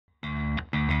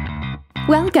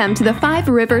Welcome to the Five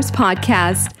Rivers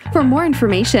Podcast. For more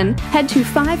information, head to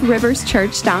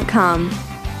fiveriverschurch.com.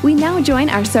 We now join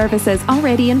our services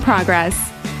already in progress.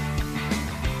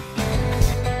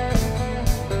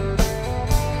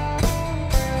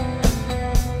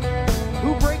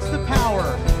 Who breaks the power?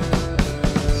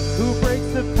 Who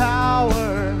breaks the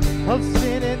power of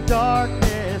sin and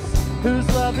darkness? Whose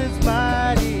love is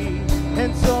mighty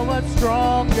and so much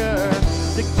stronger?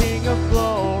 The King of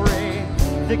glory,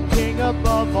 the King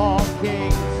above all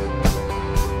kings.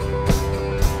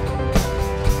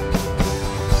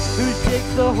 Who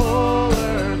shakes the whole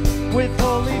earth with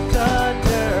holy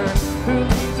thunder? Who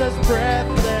leaves us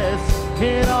breathless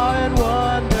in awe and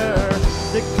wonder?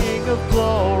 The King of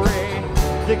glory,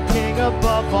 the King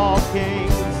above all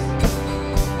kings.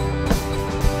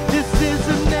 This is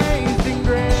amazing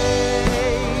grace.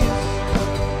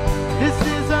 This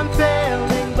is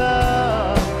unfailing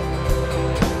love.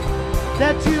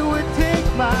 That you would take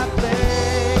my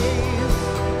place,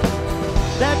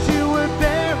 that you would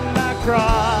bear my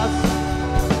cross,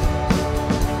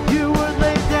 you would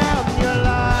lay down your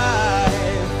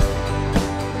life,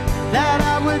 that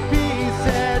I would be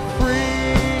set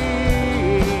free.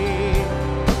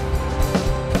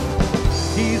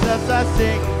 Jesus, I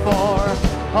sing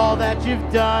for all that you've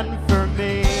done for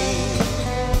me.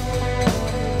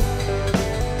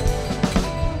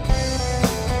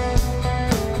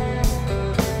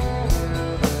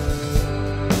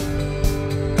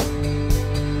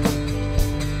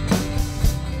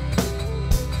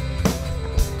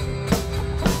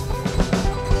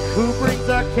 Who brings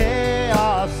our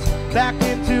chaos back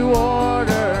into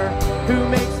order? Who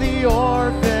makes the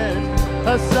orphan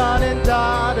a son and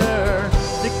daughter?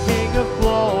 The King of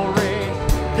glory,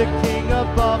 the King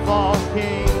above all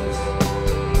kings.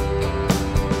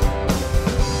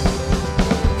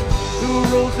 Who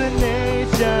rules the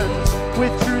nations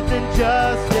with truth and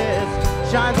justice,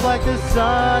 shines like the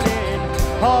sun in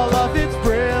all of its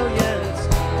brilliance.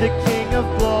 The King of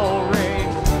glory,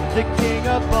 the King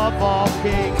above all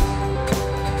kings.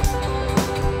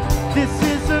 This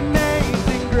is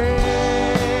amazing grace.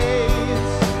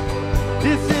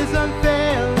 This is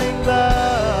unfailing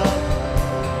love.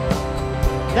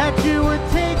 That you would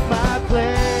take my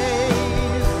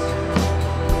place,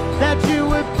 that you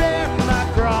would bear my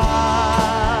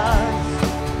cross,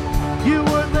 you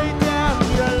would lay down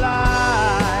your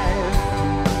life,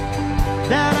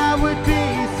 that I would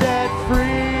be set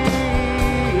free.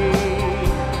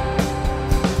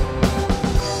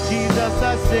 Jesus,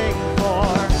 I sing for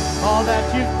all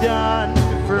that you've done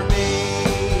for me.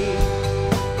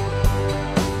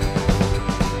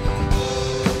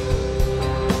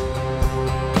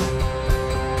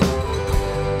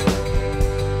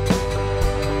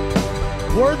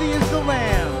 Worthy is the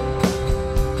Lamb.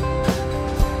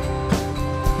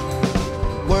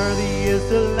 Worthy is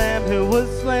the Lamb who was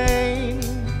slain.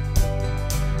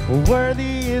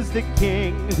 Worthy is the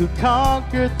King who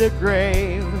conquered the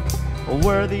grave.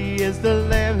 Worthy is the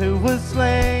Lamb who was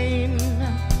slain.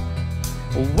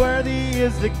 Worthy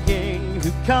is the King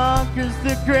who conquers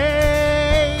the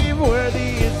grave.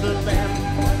 Worthy is the Lamb.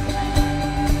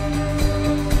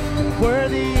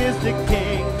 Worthy is the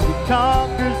King who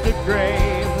conquers the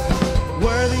grave.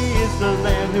 Worthy is the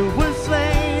Lamb who was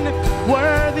slain.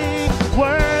 Worthy,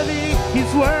 worthy,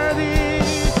 he's worthy.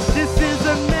 This is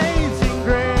amazing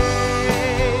grace.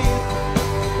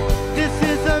 This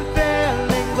is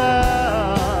unfailing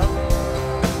love.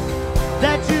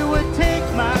 That you would take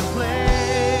my place,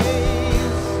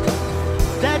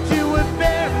 that you would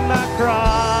bear my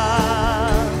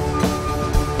cross,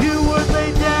 you would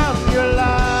lay down your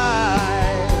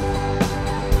life,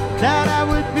 that I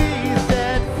would be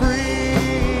set free.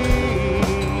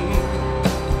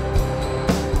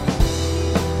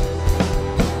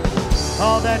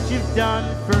 All that you've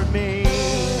done for me.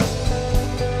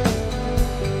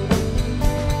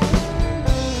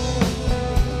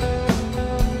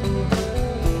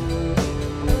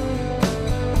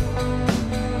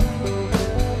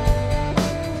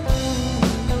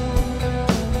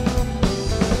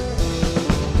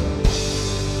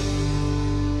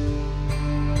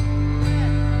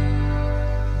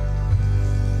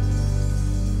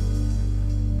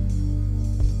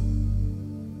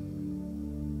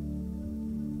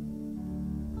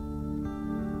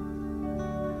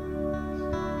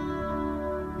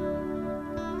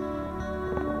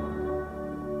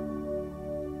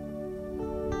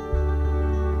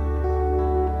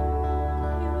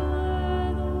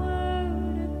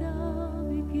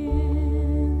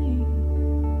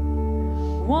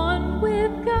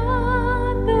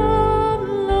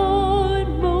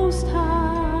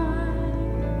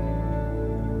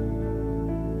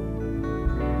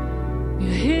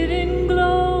 hidden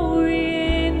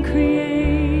glory in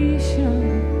creation,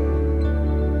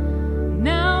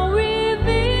 now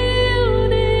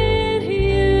revealed in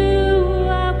you,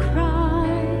 our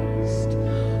Christ.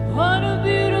 What a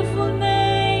beautiful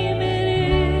name it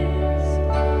is.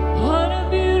 What a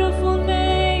beautiful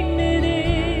name it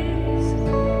is.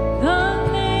 The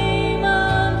name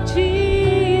of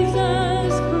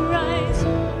Jesus Christ,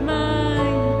 my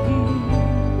King.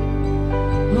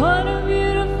 What a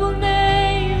beautiful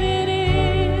name it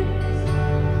is.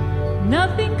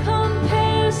 Nothing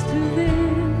compares to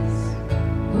this.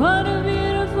 What a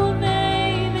beautiful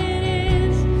name it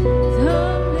is. The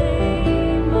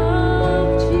name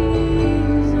of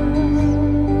Jesus.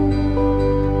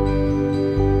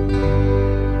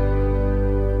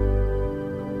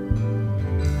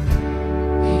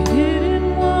 He didn't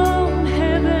want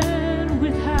heaven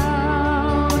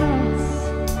without us.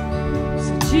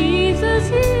 So Jesus,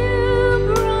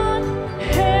 you brought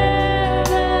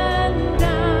heaven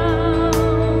down.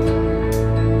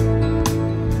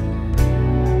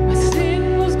 My sin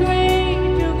was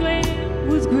great, your grace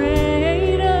was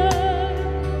greater.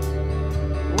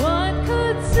 What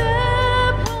could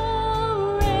separate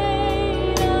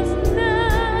us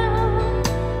now?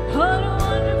 What a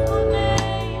wonderful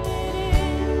name it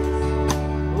is.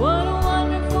 What a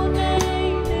wonderful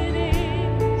name it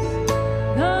is.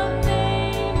 The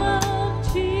name of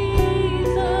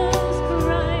Jesus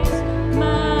Christ,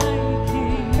 my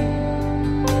King.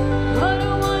 What a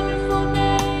wonderful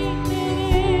name it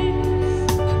is.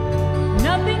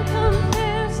 Nothing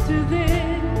compares to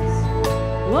this.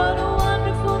 What a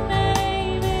wonderful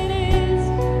name it is.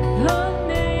 The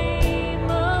name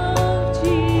of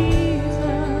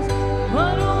Jesus.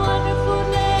 What a wonderful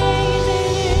name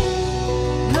it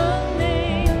is. The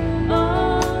name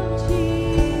of Jesus.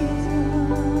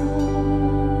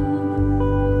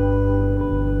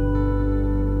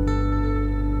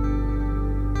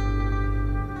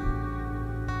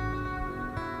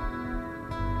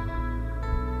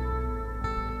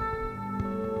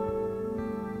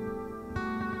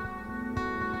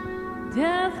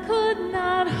 Death could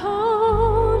not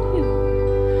hold you.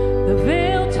 The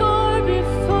veil tore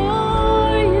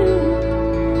before you.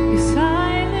 You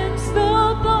silenced the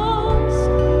boast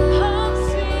of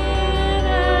sin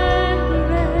and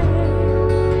grave.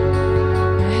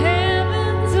 The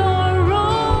heavens are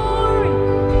roaring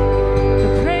the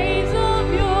praise of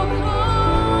your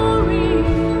glory.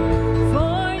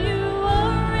 For you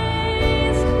are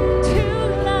raised to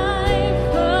life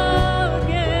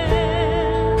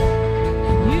again.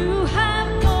 You have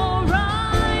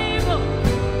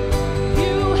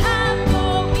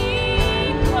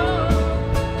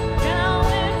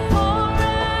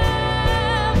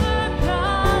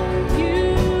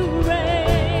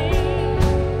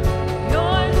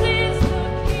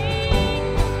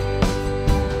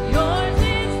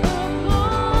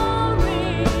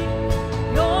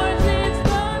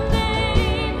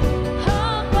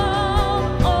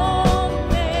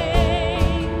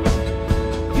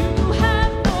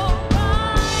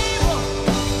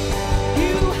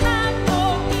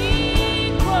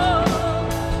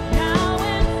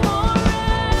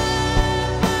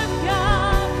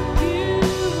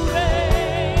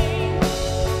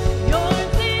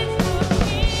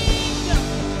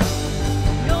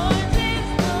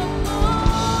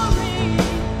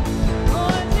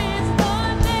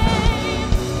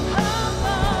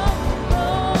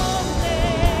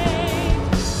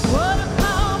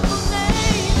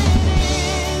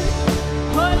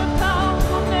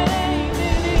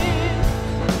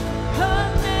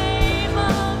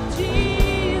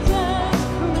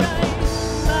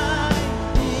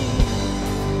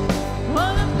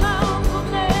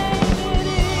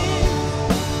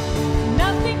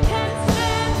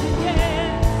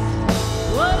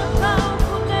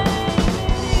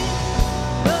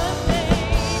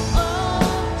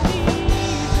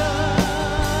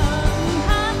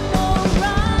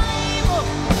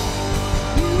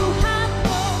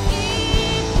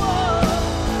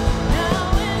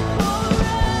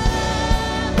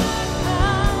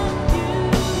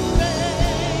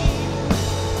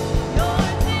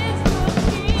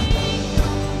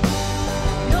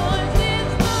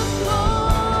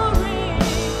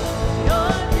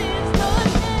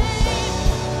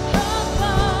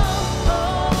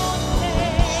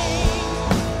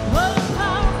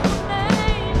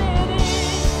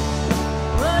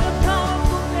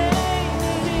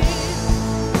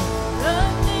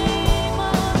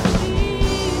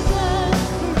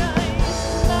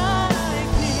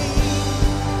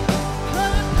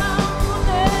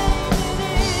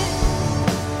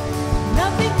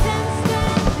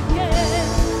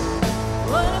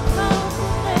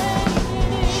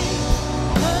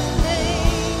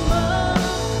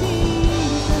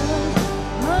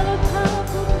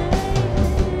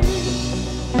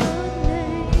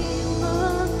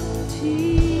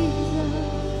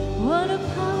a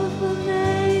powerful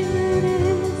name it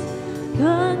is,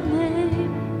 the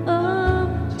name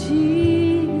of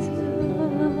Jesus.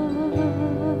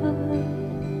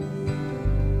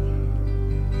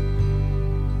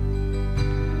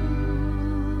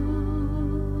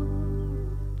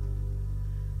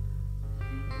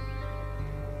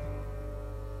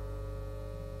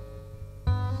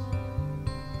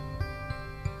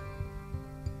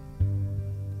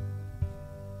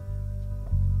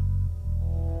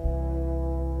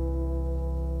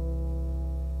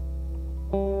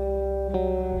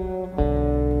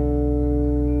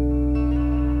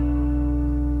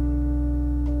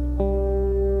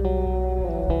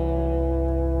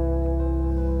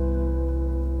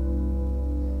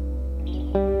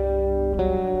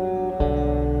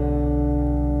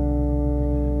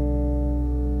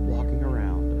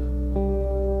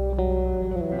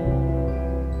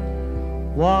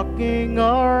 Walking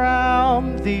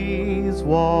around these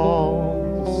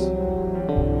walls,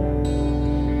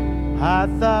 I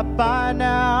thought by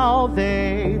now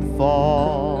they'd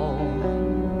fall,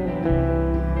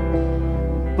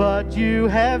 but you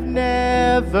have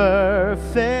never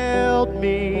failed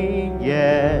me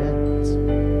yet.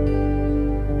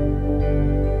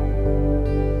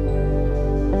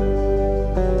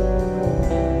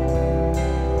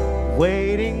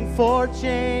 Waiting for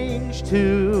change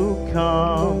to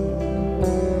come,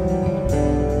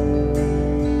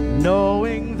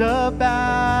 knowing the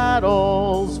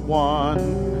battle's won,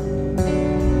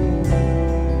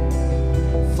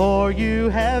 for you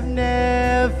have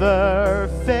never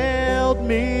failed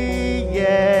me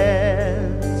yet.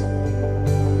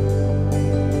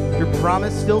 Your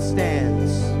promise still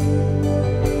stands.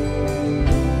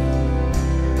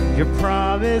 Your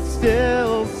promise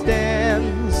still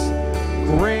stands.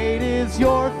 Great is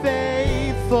your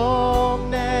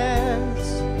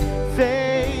faithfulness,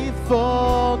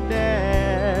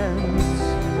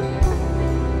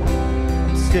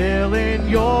 faithfulness. Still in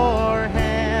your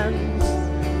hands,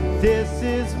 this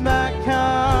is my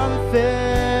confidence.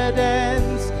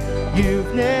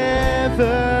 You've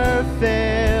never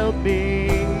failed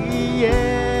me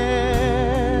yet.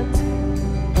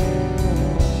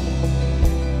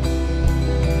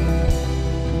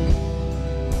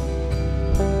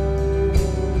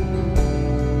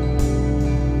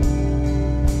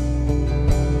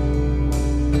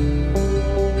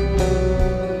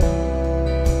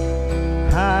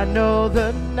 I know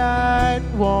the night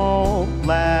won't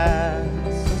last.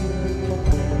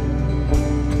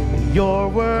 Your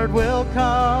word will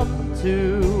come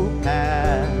to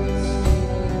pass.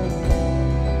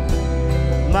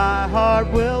 My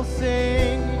heart will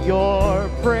sing your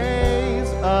praise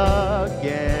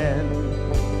again.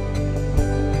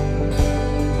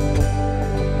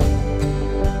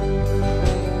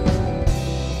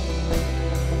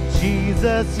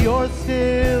 Jesus, you're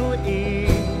still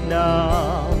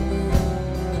enough.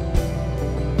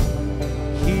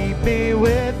 Keep me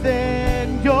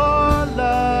within your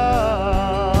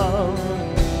love.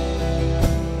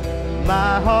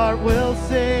 My heart will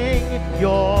sing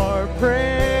your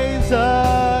praise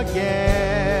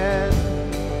again.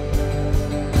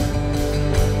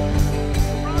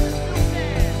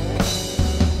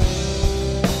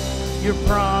 Your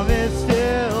promise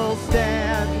still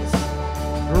stands.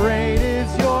 Great is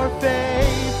your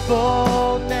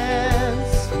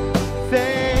faithfulness,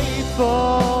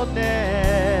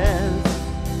 faithfulness.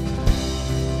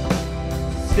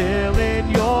 Still in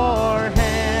your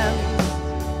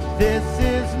hands, this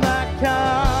is my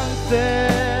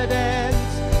confidence.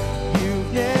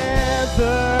 You've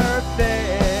never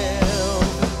failed.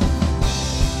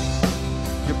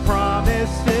 Your promise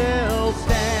still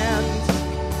stands.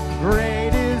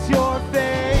 Great is your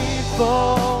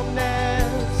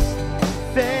faithfulness,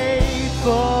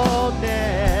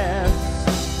 faithfulness.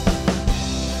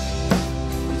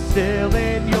 Still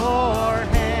in your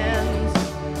hands,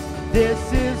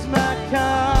 this is my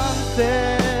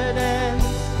confidence.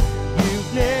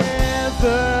 You've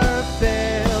never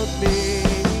failed me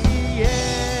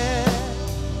yet.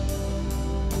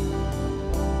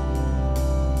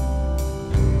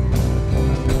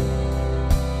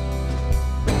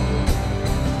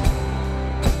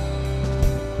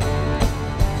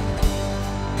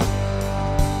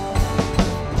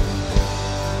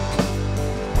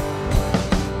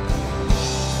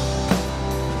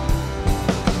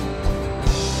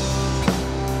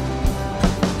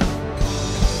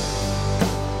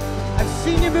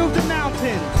 Seen you move the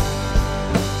mountains.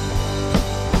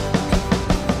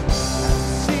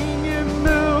 Seen you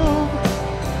move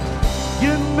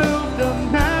the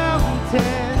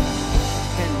mountains.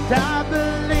 And I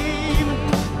believe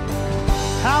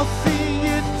I'll see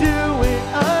you do it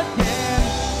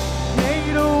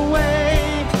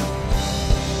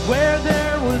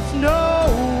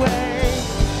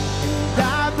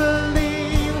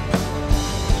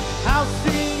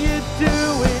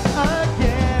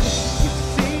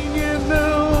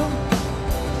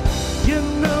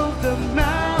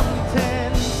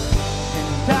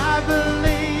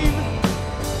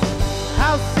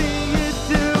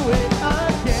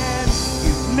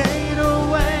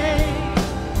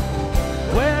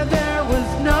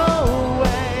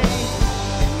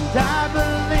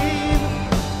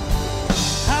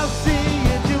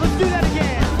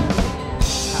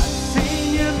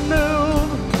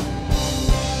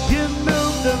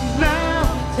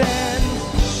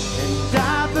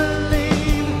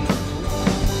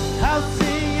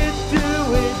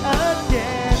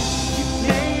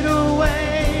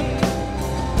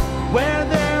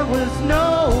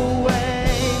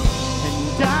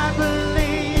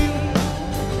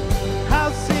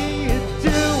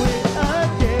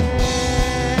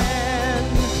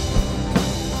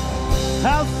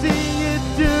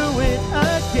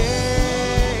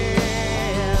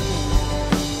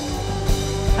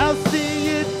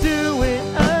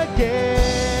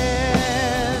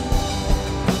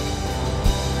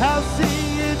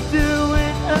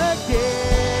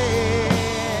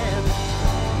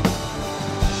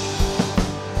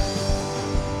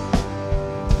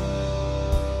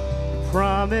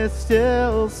promise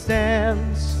still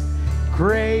stands.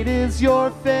 Great is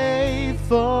your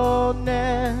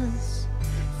faithfulness,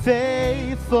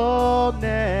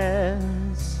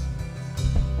 faithfulness.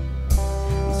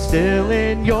 I'm still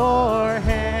in your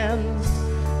hands.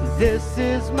 This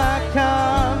is my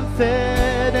confidence.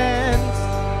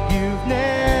 You've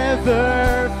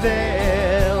never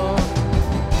failed.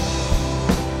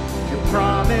 Your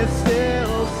promise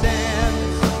still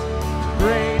stands.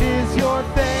 Great is your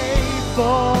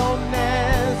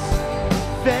faithfulness,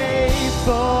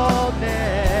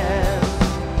 faithfulness.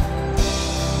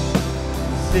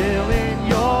 Still in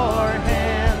your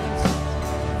hands.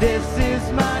 This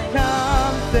is my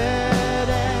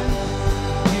confidence.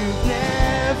 You've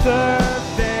never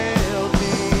failed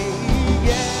me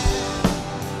yet.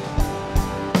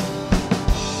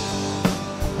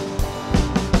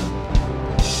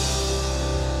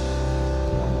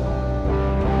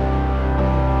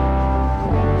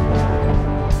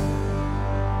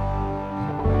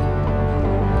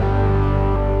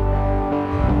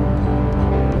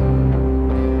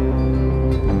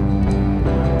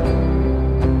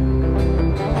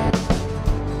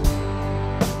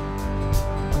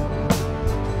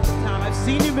 I've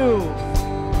seen you move.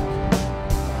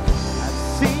 I've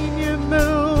seen you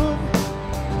move.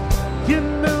 You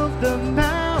move the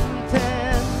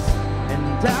mountains,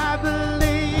 and I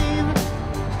believe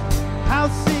I'll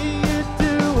see you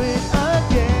do it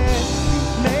again.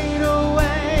 You've made a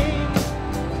way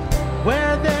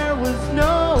where there was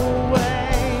no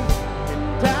way,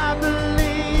 and I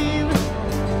believe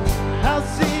I'll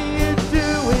see you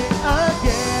do it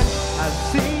again. I've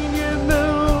seen you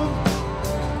move.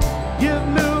 You've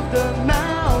moved the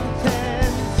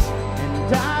mountains,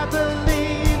 and I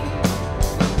believe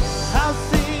I'll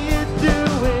see you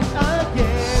do it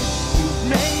again. You've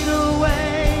made a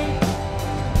way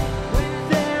when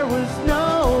there was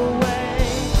no way,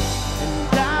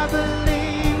 and I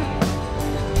believe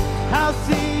I'll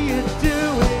see you do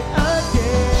it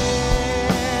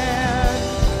again.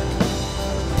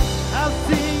 I'll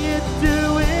see you do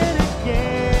it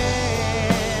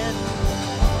again.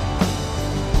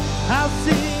 I'll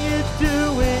see you do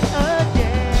it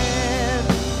again.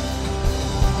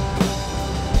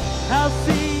 I'll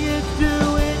see you do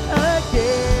it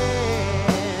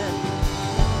again.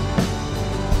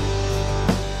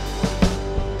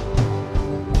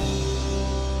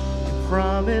 Your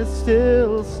promise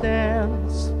still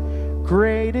stands.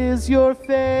 Great is your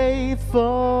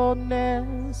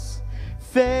faithfulness,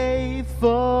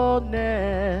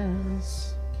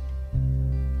 faithfulness.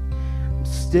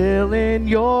 Still in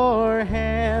your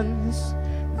hands.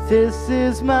 This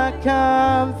is my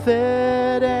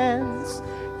confidence.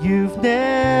 You've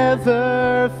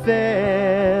never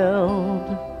failed.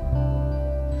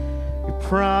 Your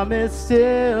promise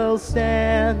still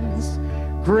stands.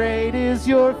 Great is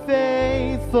your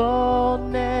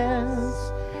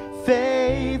faithfulness,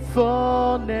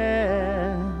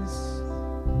 faithfulness.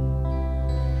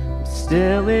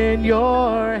 Still in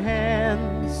your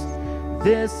hands.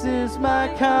 This is my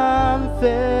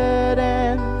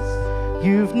confidence.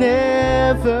 You've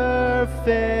never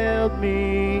failed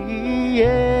me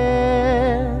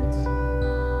yet.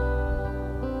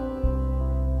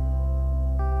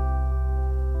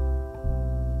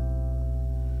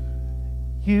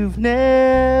 You've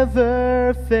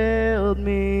never failed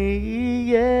me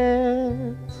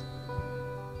yet.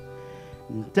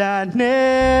 And I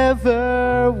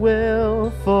never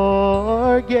will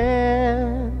forget.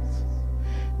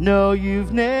 No,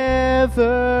 you've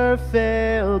never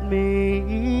failed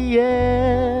me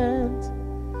yet,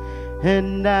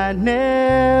 and I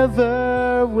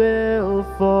never will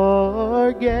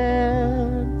forget.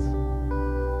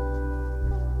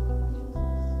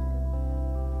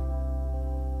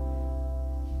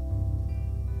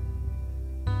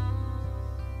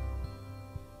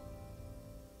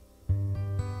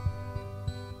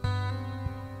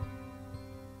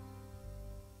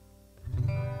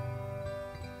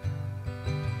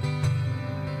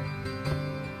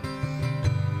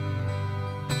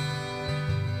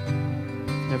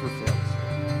 Never fails.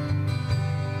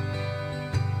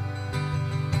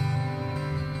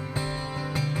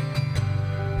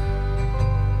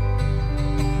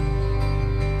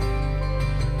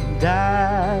 And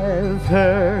I've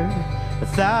heard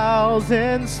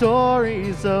 1,000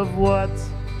 stories of what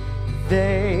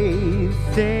they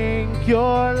think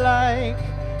you're like,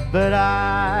 but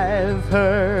I've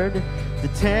heard the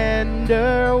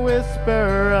tender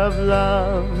whisper of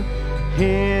love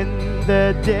in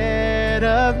the dead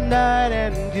of night,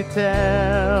 and you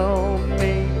tell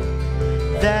me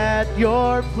that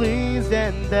you're pleased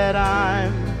and that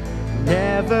I'm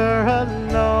never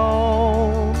alone.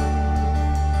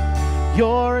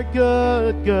 You're a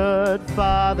good, good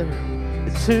Father.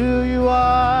 It's who you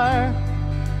are.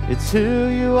 It's who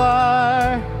you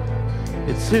are.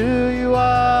 It's who you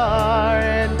are,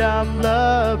 and I'm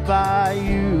loved by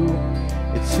you.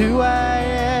 It's who I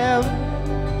am.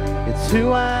 It's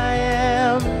who I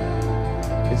am.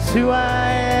 It's who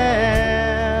I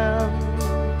am.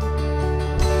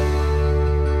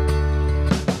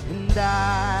 And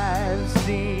I've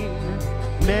seen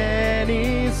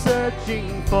many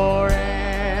searching for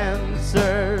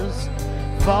answers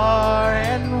far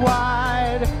and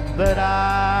wide, but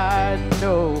I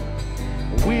know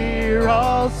we're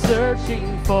all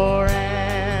searching for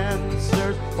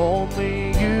answers.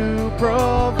 Only you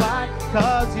provide,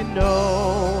 'cause you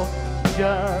know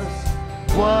just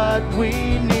what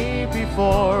we need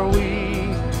before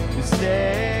we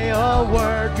say a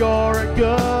word. You're a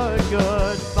good,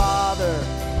 good Father.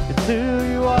 It's who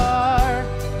you are.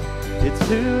 It's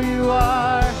who you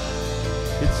are.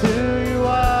 It's who you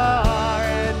are,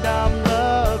 and I'm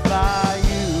loved by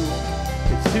you.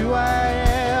 It's who I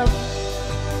am.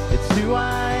 It's who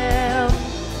I am.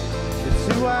 It's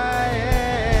who I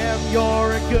am.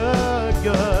 You're a good,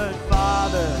 good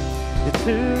Father. It's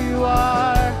who you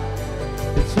are.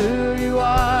 It's who you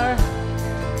are.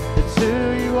 It's who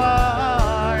you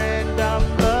are, and I'm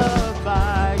loved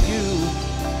by you.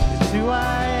 It's who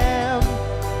I am.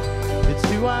 It's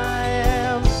who I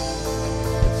am.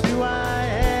 It's who I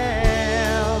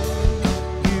am.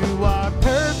 You are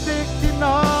perfect in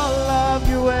all of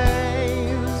your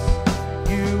ways.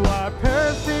 You are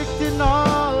perfect in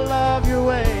all of your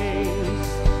ways.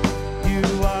 You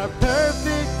are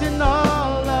perfect in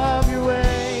all of your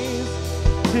ways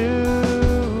to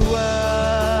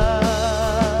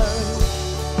us.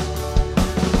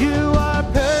 You are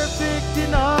perfect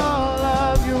in all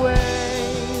of your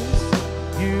ways.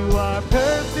 You are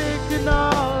perfect in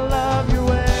all of your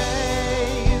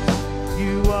ways.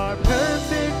 You are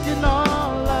perfect in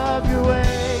all of your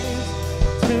ways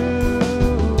to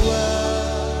us.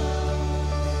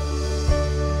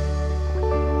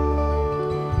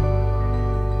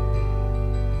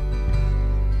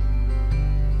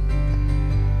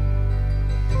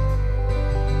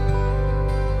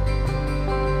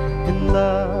 And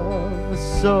love is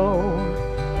so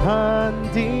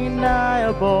undeniable,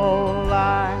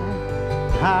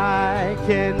 I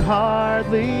can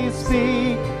hardly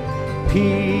speak.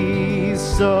 Peace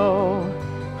so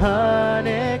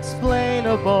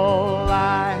unexplainable, I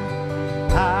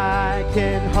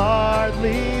can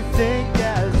hardly think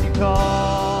as you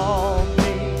call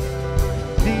me.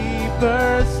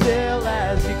 Deeper still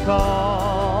as you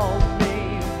call me.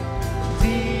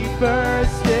 Deeper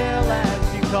still as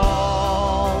you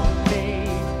call me.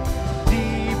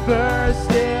 Deeper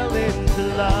still into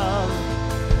love.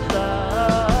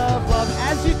 Love, love,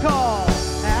 as you call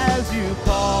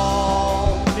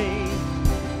me.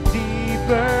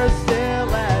 Deeper still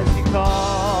as you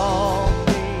call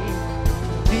me.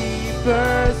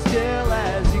 Deeper still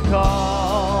as you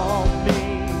call me.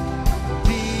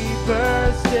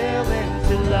 Deeper still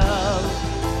into love.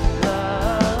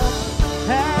 Love,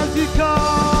 as you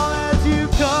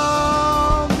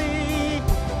call me.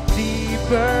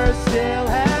 Deeper still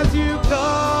as you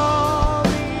call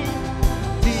me.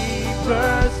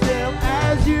 Deeper still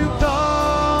as you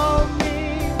call me.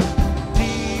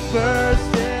 Deeper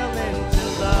still into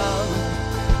love.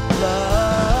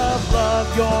 Love, love,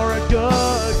 you're a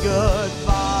good, good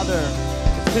Father.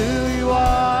 It's who you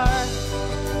are.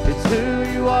 It's who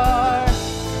you are.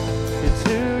 It's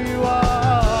who you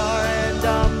are, and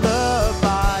I'm loved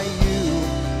by you.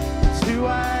 It's who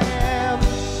I am.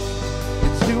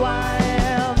 It's who I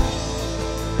am.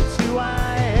 It's who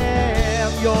I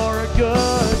am. You're a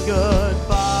good, good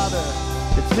Father.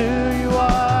 It's who you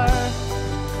are.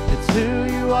 It's who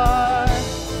you are.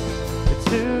 It's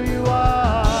who you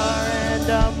are, and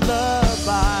I'm loved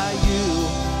by you.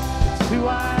 It's who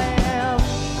I am.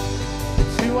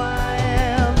 It's who I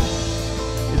am.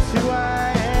 It's who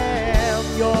I am.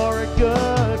 You're a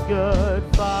good, good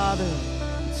Father.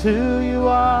 It's who you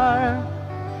are.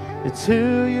 It's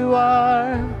who you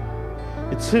are.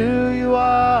 It's who you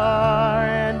are,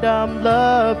 and I'm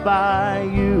loved by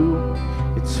you.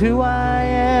 It's who I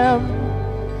am.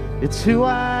 It's who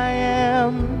I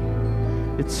am.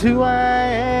 It's who I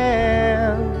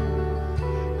am.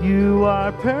 You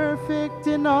are perfect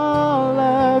in all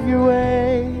of your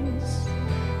ways.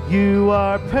 You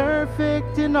are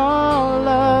perfect in all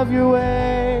of your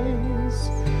ways.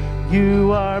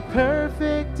 You are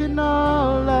perfect in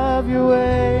all of your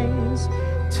ways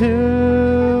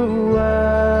to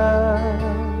us.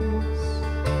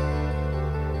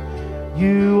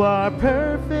 You are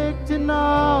perfect in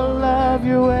all of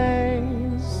your ways.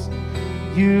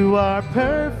 You are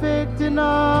perfect in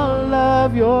all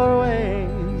of your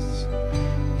ways.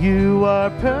 You are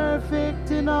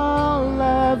perfect in all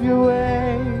of your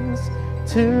ways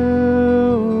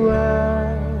to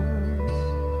us.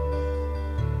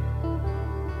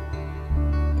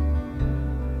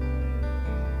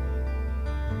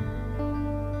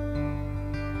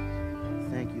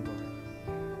 Thank you, Lord.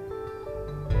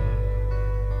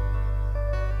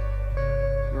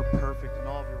 You're perfect in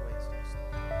all of your ways, Dustin.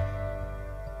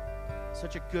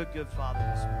 Such a good Father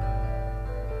this morning.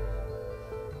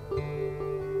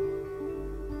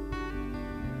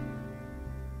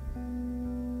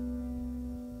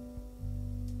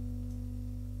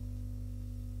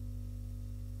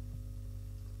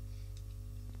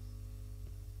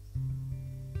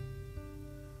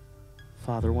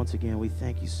 Father, once again, we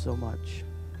thank you so much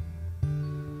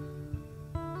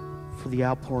for the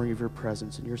outpouring of your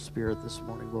presence and your Spirit this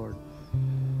morning, Lord.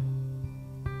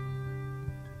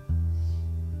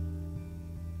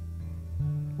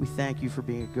 We thank you for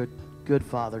being a good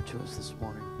Father to us this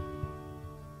morning.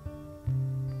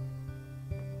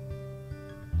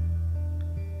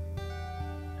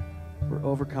 We're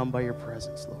overcome by your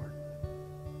presence, Lord.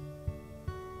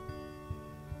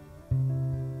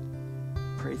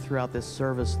 Pray throughout this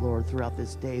service, Lord, throughout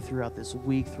this day, throughout this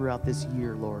week, throughout this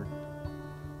year, Lord,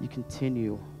 you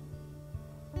continue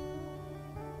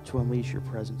to unleash your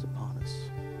presence upon us.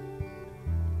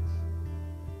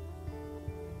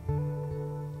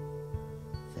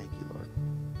 Thank you, Lord.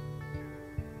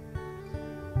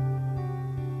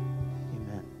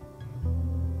 Amen.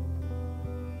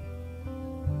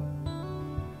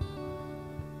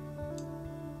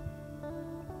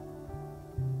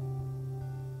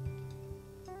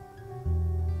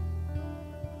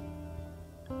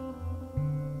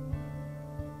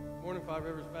 Morning, Five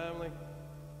Rivers family.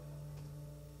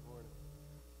 Morning.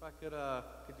 If I could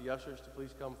get the ushers to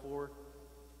please come forward.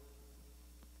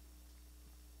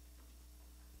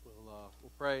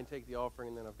 We'll pray and take the offering,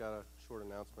 and then I've got a short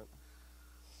announcement.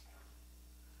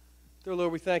 Dear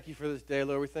Lord, we thank you for this day.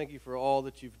 Lord, we thank you for all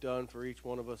that you've done for each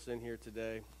one of us in here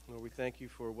today. Lord, we thank you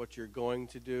for what you're going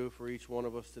to do for each one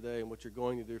of us today and what you're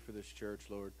going to do for this church,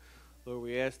 Lord. Lord,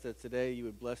 we ask that today you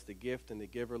would bless the gift and the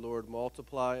giver, Lord.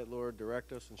 Multiply it, Lord.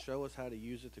 Direct us and show us how to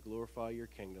use it to glorify your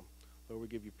kingdom. Lord, we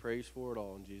give you praise for it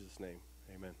all in Jesus' name.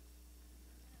 Amen.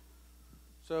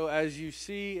 So as you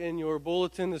see in your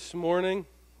bulletin this morning,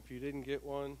 if you didn't get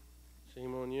one,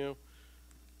 shame on you.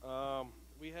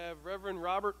 We have Reverend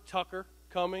Robert Tucker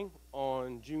coming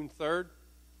on June 3rd.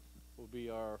 Will be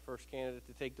our first candidate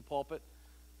to take the pulpit.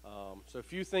 So a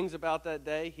few things about that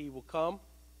day. He will come.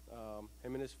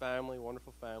 Him and his family,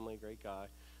 wonderful family, great guy.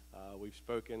 We've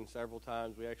spoken several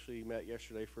times. We actually met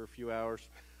yesterday for a few hours.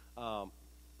 But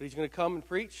he's going to come and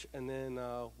preach, and then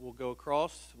we'll go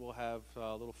across. We'll have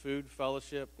a little food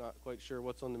fellowship. Not quite sure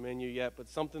what's on the menu yet, but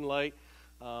something light.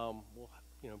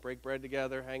 We'll break bread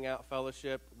together, hang out,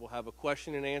 fellowship. We'll have a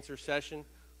question and answer session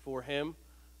for him.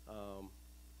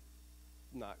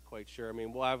 Not quite sure. I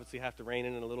mean, we'll obviously have to rein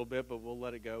in a little bit, but we'll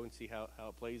let it go and see how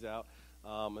it plays out.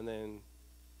 And then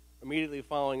immediately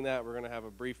following that, we're going to have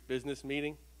a brief business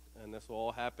meeting, and this will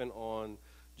all happen on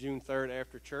June 3rd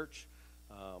after church.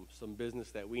 Some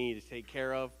business that we need to take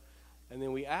care of. And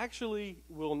then we actually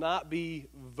will not be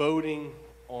voting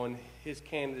on his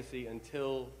candidacy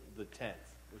until the 10th,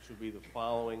 which will be the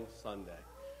following Sunday.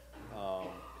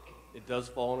 It does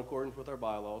fall in accordance with our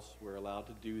bylaws. We're allowed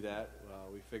to do that.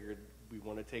 We figured we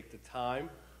want to take the time,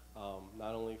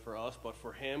 not only for us, but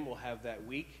for him. We'll have that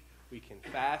week. We can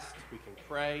fast, we can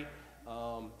pray,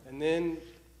 and then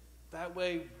that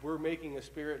way we're making a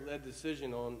Spirit-led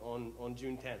decision on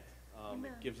June 10th.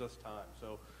 It gives us time.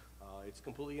 So it's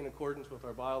completely in accordance with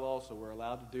our bylaws, so we're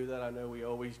allowed to do that. I know we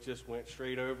always just went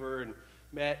straight over and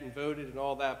met and voted and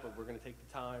all that, but we're going to take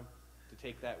the time to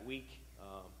take that week,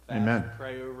 fast and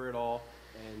pray over it all,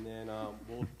 and then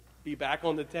we'll be back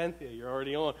on the 10th. Yeah, you're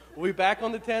already on. We'll be back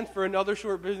on the 10th for another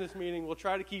short business meeting. We'll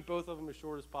try to keep both of them as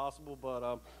short as possible,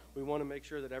 but we want to make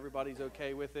sure that everybody's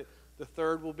okay with it. The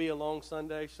 3rd will be a long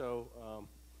Sunday, so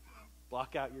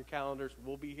block out your calendars.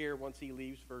 We'll be here once he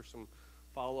leaves for some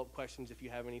follow-up questions if you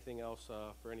have anything else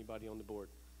for anybody on the board.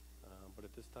 But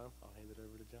at this time, I'll hand it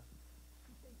over to John.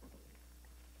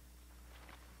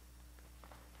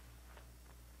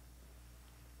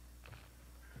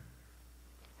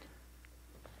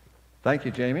 Thank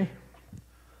you, Jamie.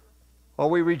 Are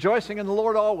we rejoicing in the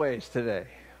Lord always today?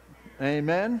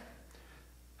 Amen.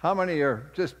 How many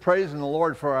are just praising the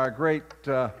Lord for our great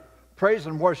praise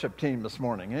and worship team this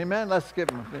morning? Amen. Let's give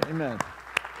them amen.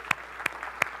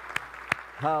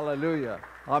 Hallelujah.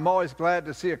 I'm always glad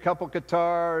to see a couple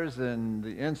guitars and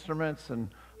the instruments, and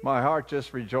my heart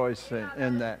just rejoices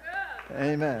in that.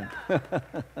 Amen.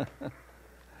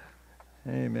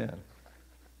 Amen.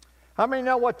 How many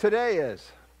know what today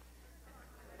is?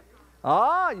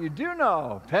 Ah, you do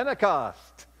know.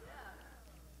 Pentecost.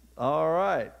 All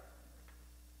right.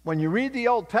 When you read the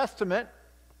Old Testament,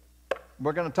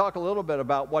 we're going to talk a little bit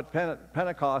about what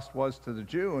Pentecost was to the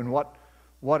Jew and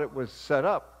what it was set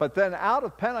up. But then out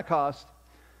of Pentecost,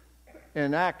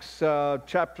 in Acts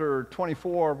chapter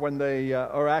 24,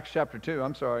 or Acts chapter 2,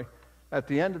 I'm sorry, at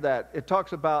the end of that, it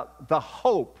talks about the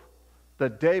hope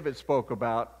that David spoke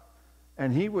about,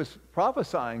 and he was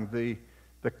prophesying the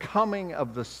coming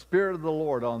of the Spirit of the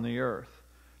Lord on the earth.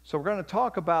 So we're going to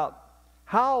talk about,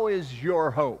 how is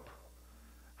your hope?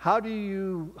 How do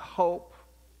you hope?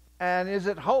 And is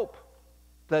it hope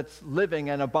that's living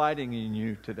and abiding in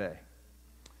you today?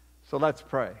 So let's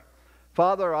pray.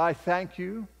 Father, I thank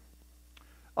you.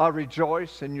 I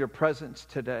rejoice in your presence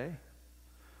today.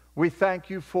 We thank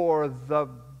you for the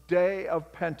day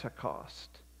of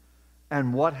Pentecost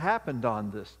and what happened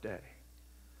on this day.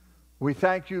 We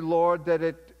thank you, Lord, that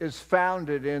it is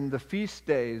founded in the feast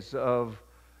days of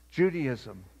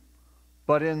Judaism,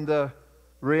 but in the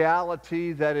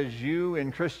reality that is you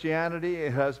in Christianity,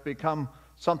 it has become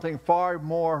something far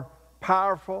more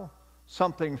powerful,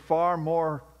 something far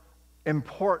more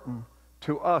important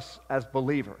to us as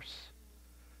believers.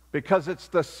 Because it's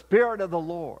the Spirit of the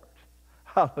Lord,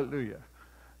 hallelujah,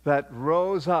 that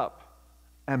rose up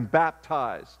and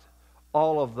baptized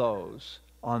all of those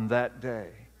on that day.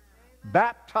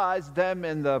 Baptized them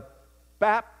in the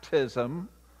baptism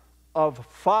of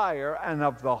fire and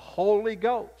of the Holy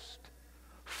Ghost.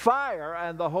 Fire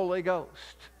and the Holy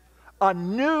Ghost. A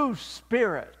new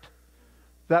spirit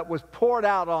that was poured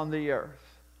out on the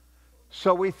earth.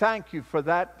 So we thank you for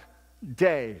that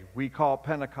day we call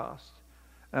Pentecost.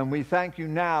 And we thank you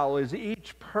now as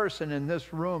each person in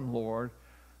this room, Lord,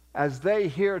 as they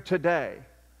hear today.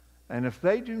 And if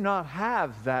they do not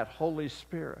have that Holy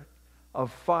Spirit of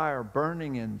fire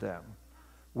burning in them,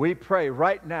 we pray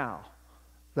right now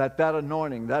that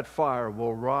anointing, that fire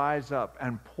will rise up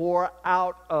and pour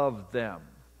out of them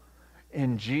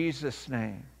in Jesus'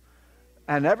 name.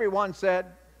 And everyone said,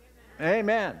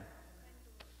 Amen.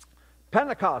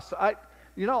 Pentecost.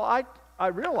 I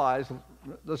realized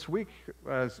this week,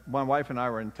 as my wife and I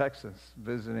were in Texas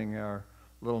visiting our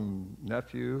little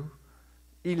nephew,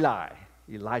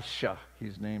 Elisha,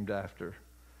 he's named after.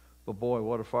 But boy,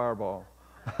 what a fireball.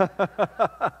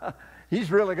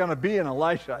 He's really going to be an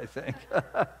Elisha, I think.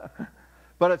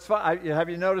 But it's fun. Have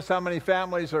you noticed how many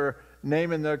families are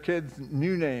naming their kids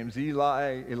new names?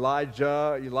 Eli,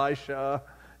 Elijah, Elisha.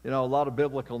 A lot of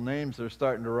biblical names are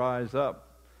starting to rise up.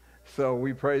 So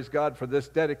we praise God for this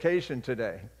dedication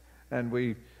today. And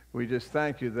we just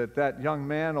thank you that young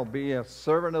man will be a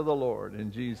servant of the Lord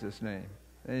in Jesus' name.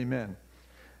 Amen.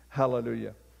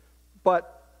 Hallelujah.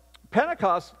 But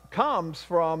Pentecost comes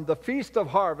from the Feast of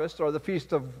Harvest, or the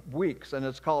Feast of Weeks, and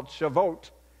it's called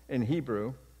Shavuot in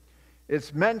Hebrew.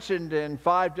 It's mentioned in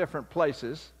 5 different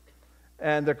places,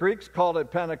 and the Greeks called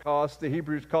it Pentecost, the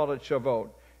Hebrews called it Shavuot.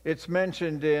 It's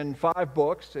mentioned in 5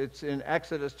 books. It's in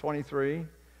Exodus 23,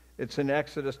 it's in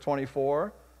Exodus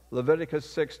 24, Leviticus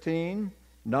 16,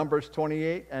 Numbers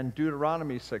 28, and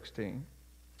Deuteronomy 16.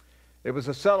 It was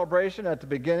a celebration at the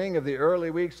beginning of the early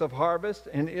weeks of harvest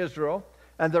in Israel,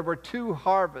 and there were 2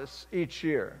 harvests each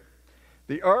year.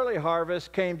 The early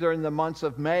harvest came during the months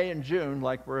of May and June,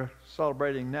 like we're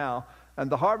celebrating now. And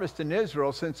the harvest in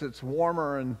Israel, since it's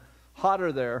warmer and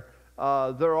hotter there,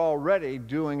 they're already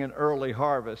doing an early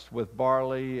harvest with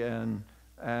barley, and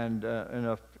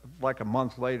like a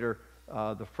month later,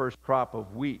 the first crop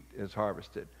of wheat is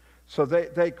harvested. So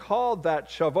they called that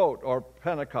Shavuot, or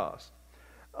Pentecost.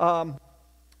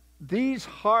 These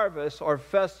harvests or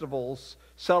festivals,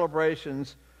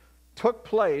 celebrations, took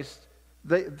place,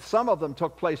 some of them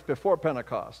took place before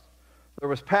Pentecost. There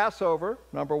was Passover,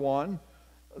 number 1.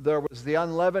 There was the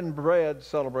unleavened bread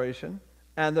celebration,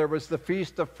 and there was the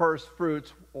Feast of First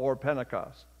Fruits, or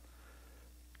Pentecost.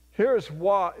 Here's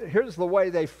the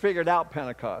way they figured out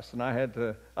Pentecost, and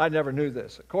I never knew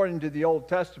this. According to the Old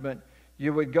Testament,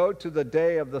 you would go to the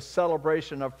day of the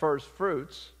celebration of first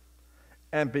fruits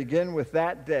and begin with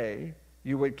that day.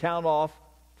 You would count off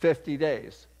 50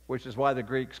 days, which is why the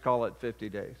Greeks call it 50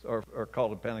 days, or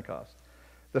call it Pentecost.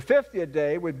 The 50th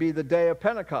day would be the day of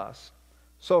Pentecost.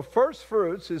 So first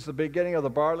fruits is the beginning of the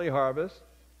barley harvest,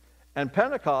 and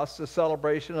Pentecost is the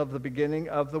celebration of the beginning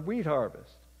of the wheat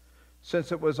harvest.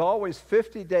 Since it was always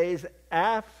 50 days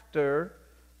after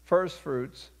first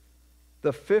fruits,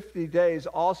 the 50 days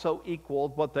also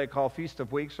equaled what they call Feast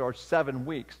of Weeks, or 7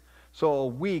 weeks. So a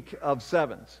week of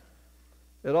sevens.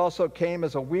 It also came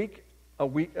as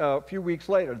a few weeks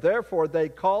later. Therefore, they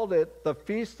called it the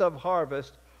Feast of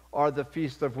Harvest, or the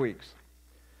Feast of Weeks.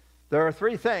 There are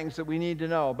 3 things that we need to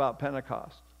know about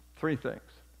Pentecost. 3 things.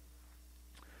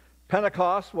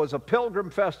 Pentecost was a pilgrim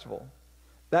festival.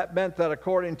 That meant that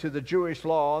according to the Jewish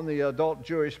law, and the adult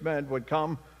Jewish men would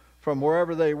come from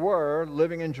wherever they were,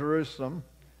 living in Jerusalem,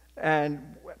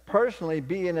 and personally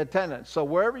be in attendance. So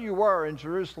wherever you were in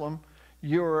Jerusalem,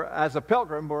 you were, as a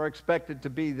pilgrim, were expected to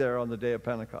be there on the day of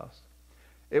Pentecost.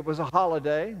 It was a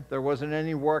holiday. There wasn't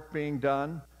any work being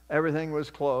done. Everything was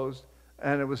closed,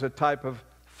 and it was a type of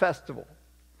festival.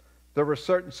 There were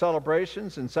certain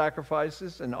celebrations and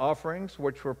sacrifices and offerings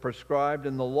which were prescribed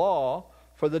in the law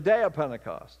for the day of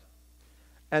Pentecost.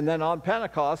 And then on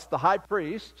Pentecost, the high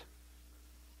priest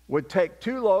would take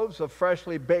 2 loaves of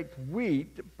freshly baked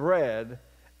wheat bread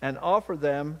and offer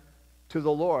them to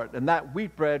the Lord. And that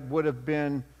wheat bread would have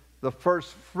been the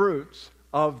first fruits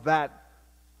of that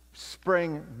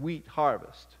spring wheat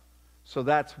harvest. So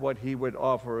that's what he would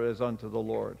offer as unto the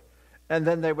Lord. And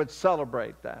then they would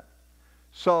celebrate that.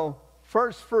 So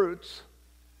first fruits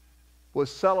was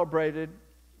celebrated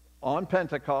on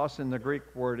Pentecost in the Greek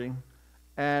wording,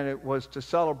 and it was to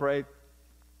celebrate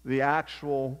the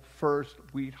actual first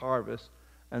wheat harvest,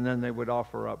 and then they would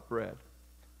offer up bread.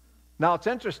 Now it's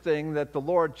interesting that the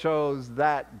Lord chose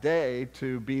that day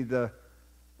to be the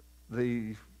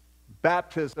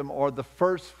baptism, or the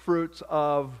first fruits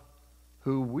of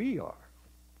who we are.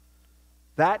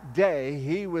 That day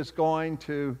he was going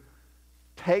to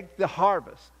take the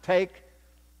harvest, take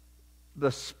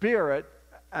the Spirit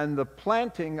and the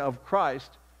planting of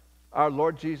Christ, our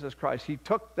Lord Jesus Christ. He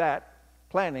took that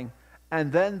planting,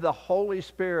 and then the Holy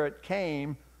Spirit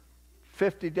came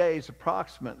 50 days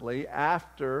approximately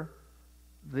after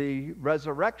the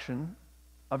resurrection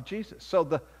of Jesus. So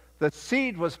the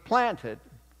seed was planted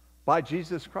by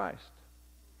Jesus Christ.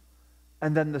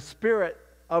 And then the Spirit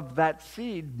of that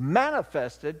seed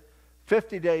manifested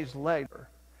 50 days later.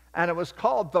 And it was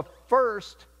called the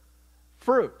first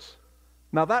fruits.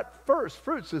 Now that first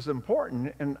fruits is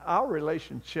important in our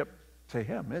relationship to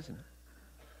him, isn't it?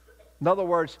 In other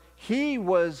words, he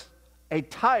was a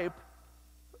type,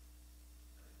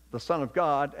 the Son of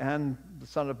God and the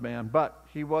Son of Man, but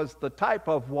he was the type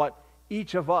of what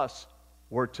each of us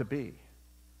were to be.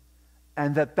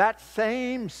 And that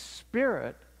same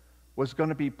Spirit was going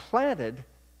to be planted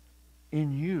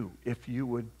in you if you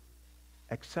would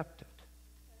accept it.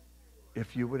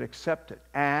 If you would accept it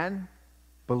and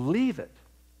believe it.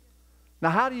 Now,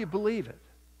 how do you believe it?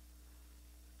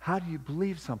 How do you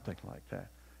believe something like that?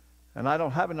 And I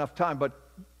don't have enough time, but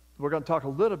we're going to talk a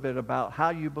little bit about how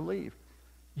you believe.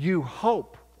 You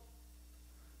hope.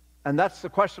 And that's the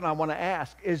question I want to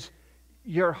ask. Is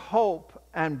your hope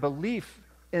and belief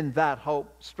in that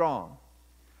hope strong?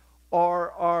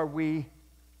 Or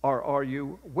are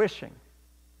you wishing?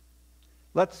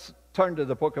 Let's turn to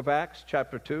the book of Acts,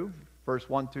 chapter 2, verse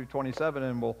 1 through 27,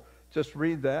 and we'll just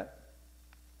read that.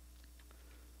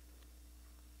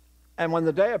 And when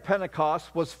the day of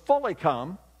Pentecost was fully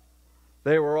come,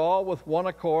 they were all with one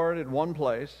accord in one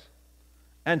place,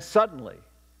 and suddenly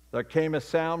there came a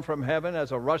sound from heaven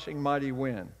as a rushing mighty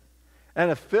wind, and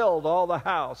it filled all the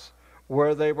house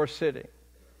where they were sitting.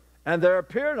 And there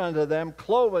appeared unto them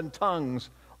cloven tongues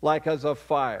like as of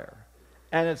fire,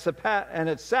 and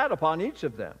it sat upon each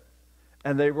of them.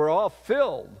 And they were all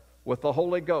filled with the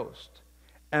Holy Ghost,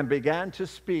 and began to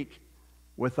speak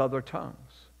with other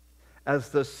tongues, as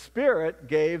the Spirit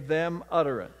gave them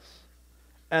utterance.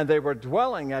 And they were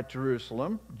dwelling at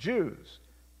Jerusalem, Jews,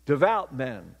 devout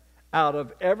men, out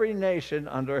of every nation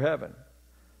under heaven.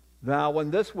 Now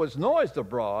when this was noised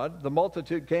abroad, the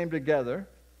multitude came together,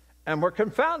 and were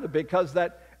confounded, because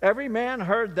that every man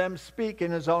heard them speak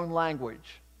in his own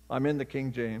language. I'm in the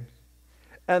King James.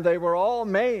 And they were all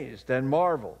amazed and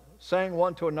marveled, saying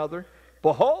one to another,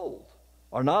 Behold,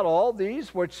 are not all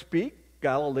these which speak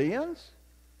Galileans?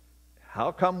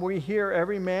 How come we hear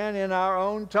every man in our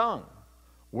own tongue,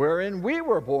 wherein we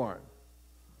were born?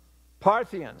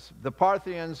 Parthians. The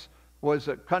Parthians was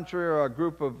a country or a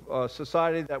group of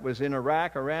society that was in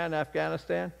Iraq, Iran,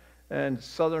 Afghanistan, and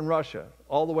southern Russia,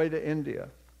 all the way to India.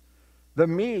 The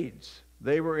Medes,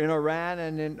 they were in Iran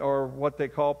and or what they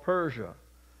call Persia.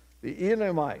 The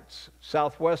Elamites,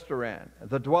 southwest Iran.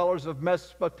 The dwellers of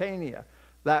Mesopotamia,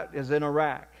 that is in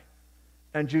Iraq.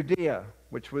 And Judea,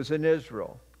 which was in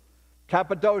Israel.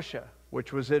 Cappadocia,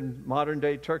 which was in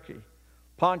modern-day Turkey.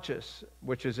 Pontus,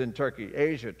 which is in Turkey.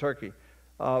 Asia, Turkey.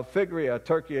 Phrygia,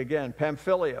 Turkey again.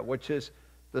 Pamphylia, which is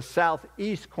the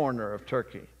southeast corner of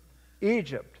Turkey,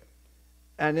 Egypt,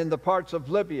 and in the parts of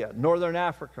Libya, northern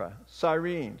Africa,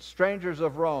 Cyrene, strangers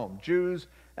of Rome, Jews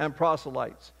and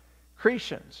proselytes,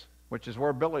 Cretians, which is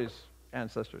where Billy's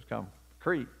ancestors come,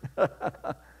 Crete,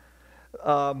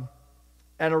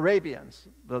 and Arabians,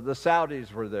 the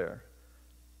Saudis were there.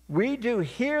 We do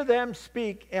hear them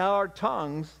speak in our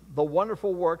tongues the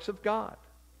wonderful works of God.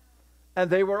 And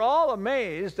they were all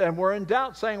amazed and were in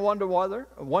doubt, saying one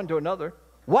to another,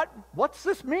 what's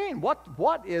this mean?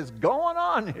 What is going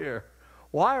on here?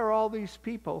 Why are all these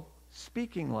people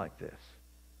speaking like this?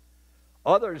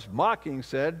 Others, mocking,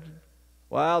 said,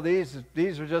 well, these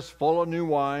are just full of new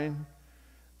wine.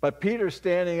 But Peter,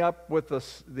 standing up with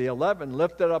the 11,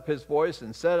 lifted up his voice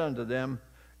and said unto them,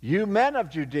 you men of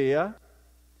Judea,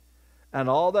 and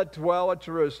all that dwell at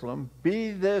Jerusalem,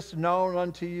 be this known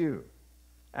unto you,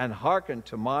 and hearken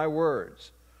to my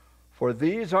words. For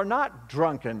these are not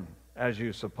drunken, as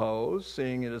you suppose,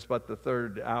 seeing it is but the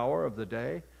third hour of the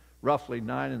day, roughly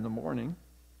 9 in the morning.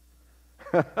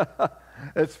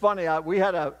 It's funny, we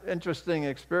had an interesting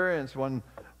experience when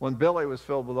Billy was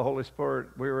filled with the Holy Spirit.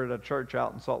 We were at a church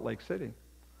out in Salt Lake City,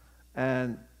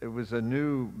 and it was a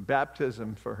new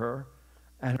baptism for her.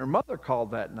 And her mother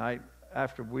called that night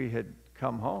after we had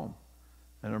come home,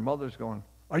 and her mother's going,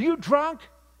 are you drunk?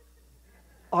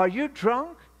 Are you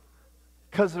drunk?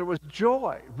 Because there was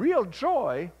joy, real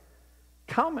joy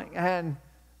coming. And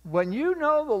when you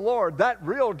know the Lord, that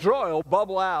real joy will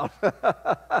bubble out.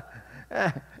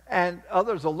 And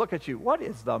others will look at you, what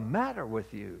is the matter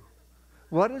with you?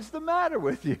 What is the matter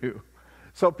with you?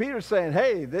 So Peter's saying,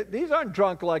 hey, these aren't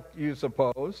drunk like you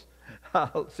suppose,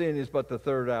 seeing it's but the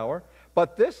third hour.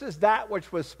 But this is that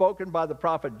which was spoken by the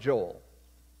prophet Joel.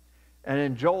 And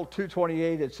in Joel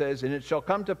 2:28 it says, and it shall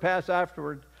come to pass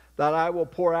afterward that I will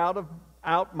pour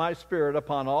out my spirit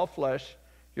upon all flesh.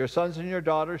 Your sons and your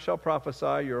daughters shall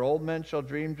prophesy, your old men shall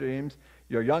dream dreams,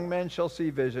 your young men shall see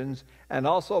visions, and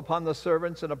also upon the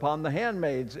servants and upon the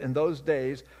handmaids in those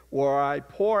days where I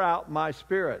pour out my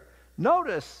spirit.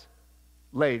 Notice,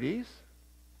 ladies,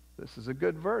 this is a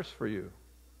good verse for you.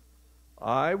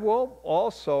 I will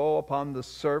also upon the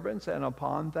servants and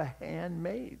upon the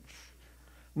handmaids.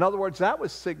 In other words, that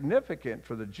was significant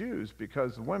for the Jews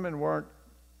because the women weren't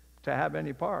to have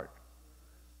any part.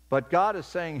 But God is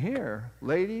saying here,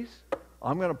 ladies,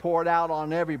 I'm going to pour it out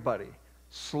on everybody.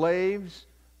 Slaves,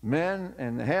 men,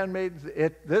 and handmaids.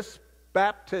 This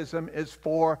baptism is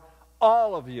for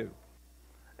all of you.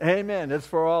 Amen. It's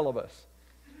for all of us.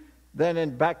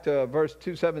 Then back to verse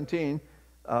 2:17,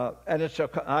 and it shall.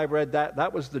 I read that.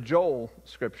 That was the Joel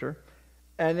scripture.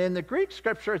 And in the Greek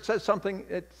scripture, it says something.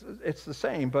 It's the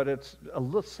same, but it's a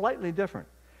little slightly different.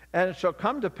 And it shall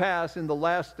come to pass in the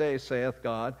last days, saith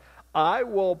God, I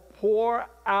will pour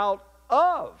out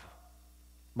of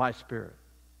my spirit.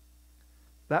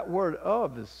 That word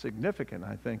of is significant,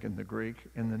 I think, in the Greek,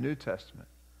 in the New Testament.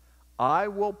 I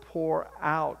will pour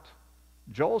out.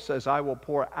 Joel says, I will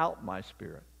pour out my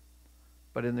spirit.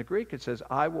 But in the Greek, it says,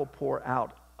 I will pour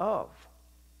out of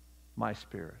my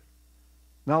spirit.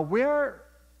 Now,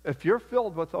 if you're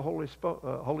filled with the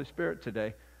Holy Spirit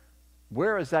today,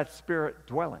 where is that spirit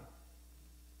dwelling?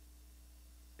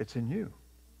 It's in you.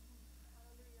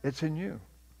 It's in you.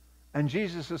 And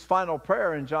Jesus' final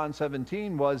prayer in John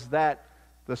 17 was that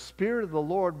the Spirit of the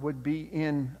Lord would be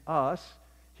in us.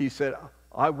 He said,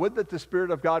 I would that the Spirit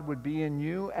of God would be in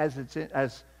you as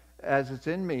it's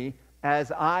in me,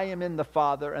 as I am in the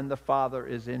Father and the Father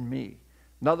is in me.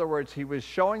 In other words, he was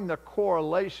showing the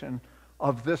correlation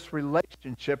of this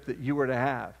relationship that you were to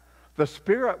have. The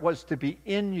Spirit was to be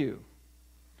in you,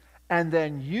 and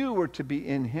then you were to be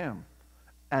in him.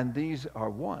 And these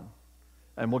are one.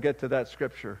 And we'll get to that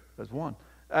scripture as one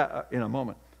in a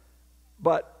moment.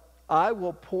 But I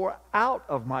will pour out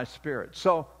of my Spirit.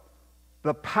 So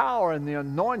the power and the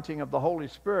anointing of the Holy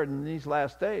Spirit in these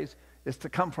last days is to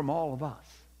come from all of us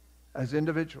as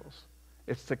individuals.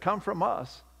 It's to come from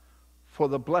us for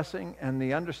the blessing and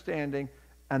the understanding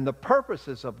and the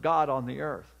purposes of God on the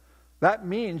earth. That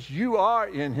means you are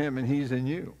in him and he's in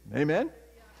you. Amen?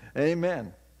 Yeah.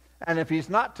 Amen. And if he's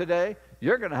not today,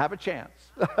 you're going to have a chance.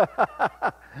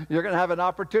 You're going to have an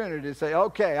opportunity to say,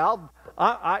 okay,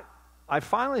 I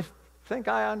finally think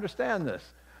I understand this.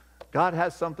 God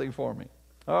has something for me.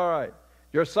 All right.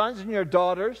 Your sons and your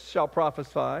daughters shall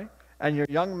prophesy, and your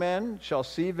young men shall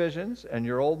see visions, and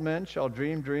your old men shall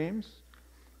dream dreams.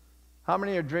 How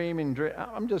many are dreaming dreams?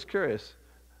 I'm just curious.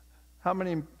 How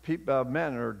many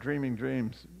men are dreaming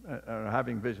dreams, are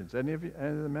having visions? Any of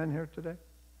the men here today?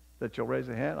 That you'll raise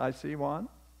a hand. I see one.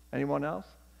 Anyone else?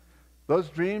 Those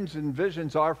dreams and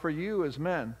visions are for you as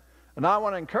men. And I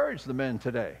want to encourage the men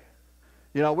today.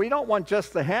 You know, we don't want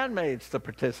just the handmaids to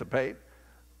participate.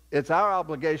 It's our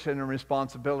obligation and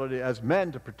responsibility as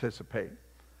men to participate.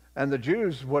 And the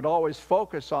Jews would always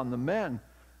focus on the men,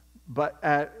 but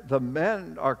the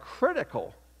men are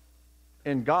critical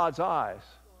in God's eyes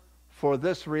for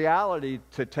this reality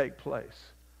to take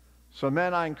place. So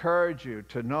men, I encourage you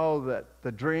to know that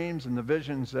the dreams and the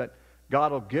visions that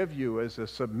God will give you as a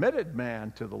submitted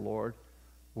man to the Lord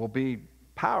will be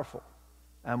powerful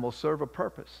and will serve a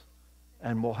purpose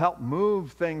and will help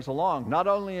move things along, not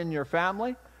only in your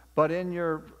family, but in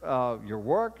your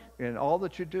work, in all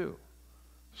that you do.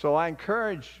 So I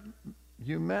encourage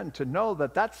you men to know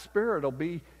that that spirit will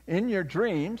be in your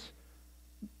dreams.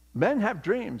 Men have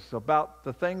dreams about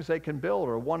the things they can build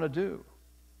or want to do.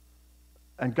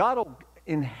 And God will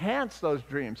enhance those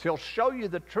dreams. He'll show you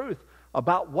the truth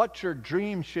about what your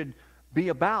dream should be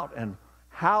about and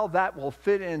how that will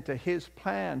fit into His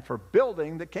plan for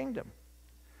building the kingdom.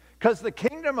 Because the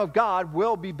kingdom of God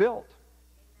will be built.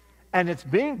 And it's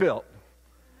being built.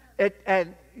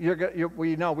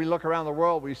 We know, we look around the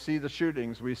world, we see the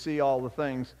shootings, we see all the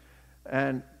things.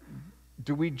 And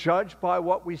do we judge by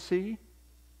what we see?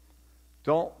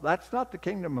 That's not the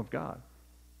kingdom of God.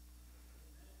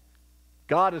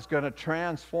 God is going to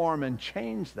transform and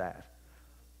change that.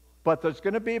 But there's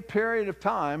going to be a period of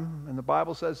time, and the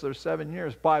Bible says there's 7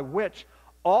 years, by which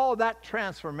all that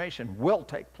transformation will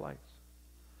take place.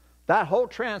 That whole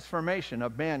transformation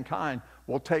of mankind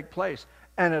will take place.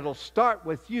 And it'll start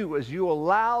with you as you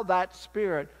allow that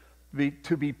Spirit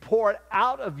to be poured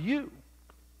out of you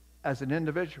as an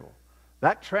individual.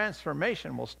 That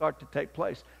transformation will start to take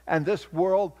place. And this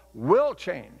world will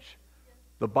change.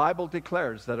 The Bible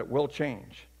declares that it will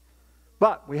change.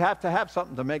 But we have to have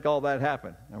something to make all that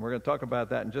happen. And we're going to talk about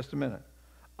that in just a minute.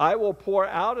 I will pour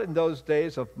out in those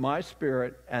days of my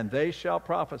Spirit, and they shall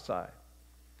prophesy.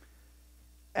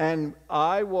 And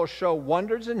I will show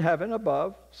wonders in heaven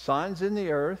above, signs in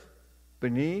the earth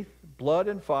beneath, blood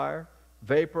and fire,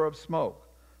 vapor of smoke.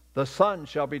 The sun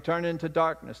shall be turned into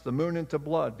darkness, the moon into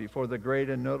blood, before the great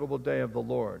and notable day of the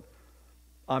Lord.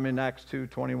 I'm in Acts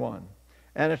 2:21.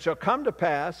 And it shall come to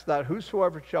pass that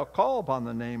whosoever shall call upon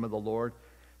the name of the Lord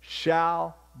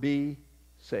shall be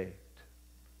saved.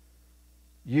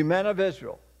 You men of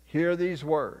Israel, hear these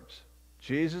words.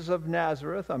 Jesus of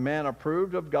Nazareth, a man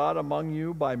approved of God among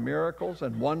you by miracles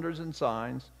and wonders and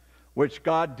signs, which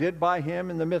God did by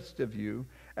him in the midst of you,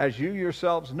 as you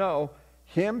yourselves know,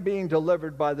 him being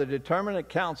delivered by the determinate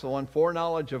counsel and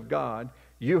foreknowledge of God,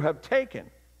 you have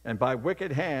taken, and by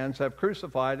wicked hands have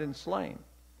crucified and slain,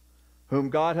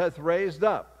 whom God hath raised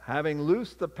up, having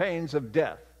loosed the pains of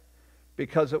death,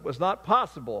 because it was not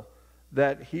possible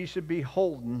that he should be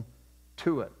holden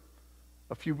to it.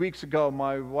 A few weeks ago,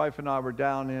 my wife and I were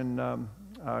down in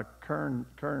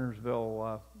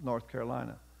Kernersville, North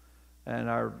Carolina. And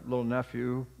our little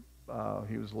nephew,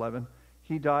 he was 11,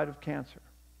 he died of cancer.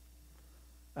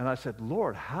 And I said,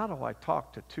 Lord, how do I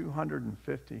talk to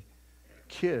 250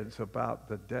 kids about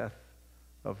the death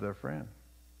of their friend?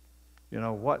 You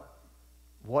know, what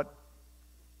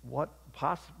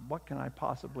can I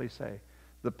possibly say?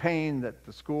 The pain that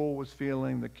the school was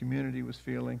feeling, the community was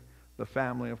feeling, the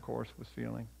family, of course, was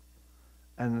feeling.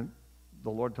 And the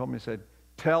Lord told me, he said,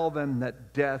 tell them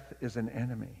that death is an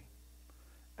enemy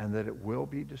and that it will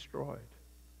be destroyed.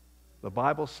 The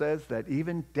Bible says that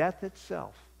even death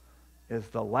itself is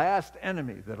the last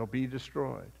enemy that will be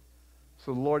destroyed.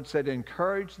 So the Lord said,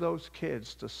 encourage those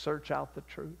kids to search out the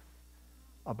truth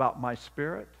about my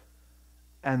Spirit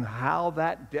and how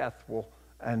that death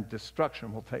and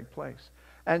destruction will take place.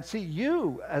 And see,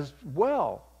 you as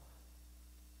well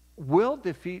will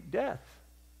defeat death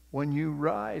when you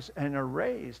rise and are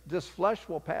raised. This flesh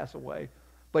will pass away,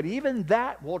 but even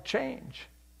that will change.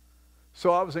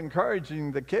 So I was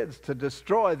encouraging the kids to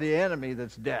destroy the enemy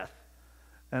that's death.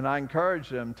 And I encourage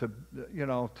them to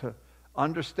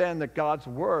understand that God's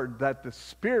Word, that the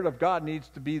Spirit of God needs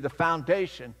to be the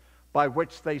foundation by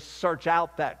which they search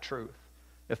out that truth.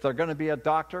 If they're going to be a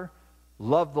doctor,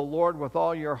 love the Lord with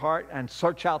all your heart and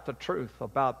search out the truth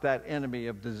about that enemy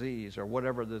of disease or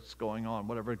whatever that's going on,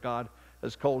 whatever God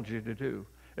has called you to do.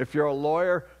 If you're a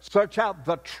lawyer, search out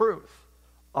the truth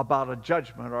about a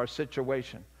judgment or a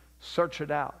situation. Search it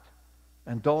out.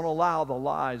 And don't allow the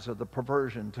lies or the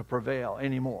perversion to prevail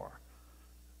anymore.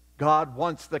 God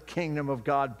wants the kingdom of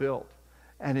God built,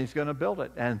 and He's going to build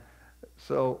it. And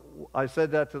so I said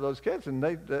that to those kids, and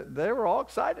they were all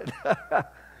excited.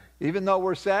 Even though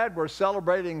we're sad, we're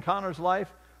celebrating Connor's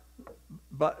life,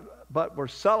 but we're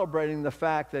celebrating the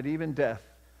fact that even death,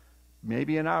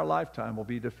 maybe in our lifetime, will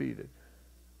be defeated.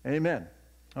 Amen.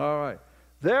 All right.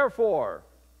 Therefore,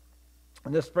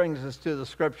 and this brings us to the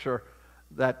scripture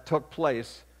that took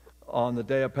place on the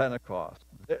day of Pentecost.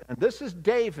 And this is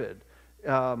David.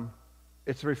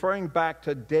 It's referring back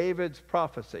to David's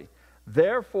prophecy.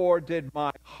 Therefore did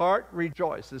my heart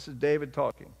rejoice. This is David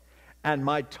talking. And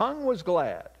my tongue was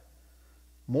glad.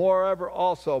 Moreover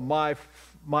also,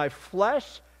 my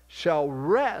flesh shall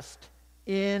rest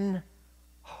in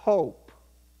hope.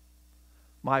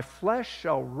 My flesh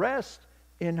shall rest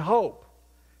in hope,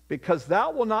 because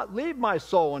thou wilt not leave my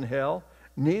soul in hell,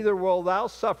 neither wilt thou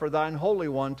suffer thine Holy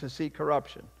One to see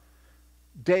corruption.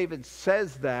 David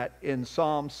says that in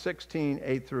Psalm 16,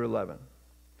 8 through 11.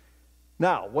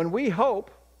 Now, when we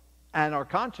hope and are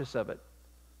conscious of it,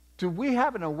 do we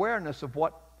have an awareness of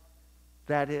what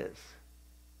that is?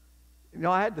 You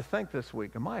know, I had to think this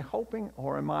week, am I hoping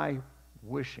or am I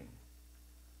wishing?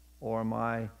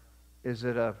 Or is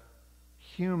it a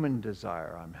human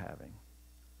desire I'm having?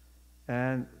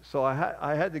 And so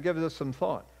I had to give this some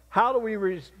thought. How do we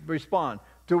respond?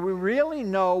 Do we really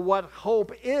know what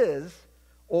hope is,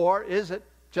 or is it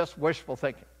just wishful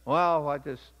thinking? Well,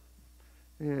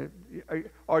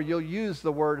 or you'll use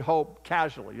the word hope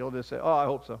casually. You'll just say, oh, I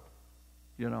hope so,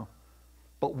 you know.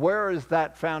 But where is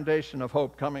that foundation of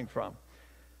hope coming from?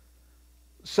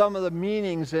 Some of the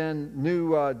meanings in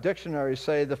new dictionaries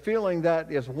say the feeling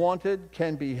that is wanted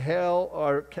can be held,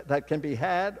 or that can be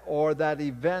had, or that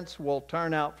events will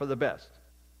turn out for the best.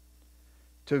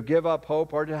 To give up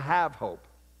hope or to have hope.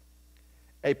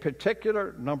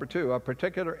 Number two, a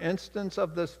particular instance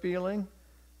of this feeling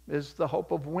is the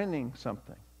hope of winning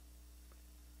something.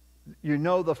 You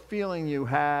know the feeling you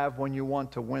have when you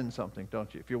want to win something,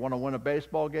 don't you? If you want to win a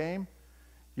baseball game,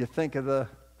 you think of the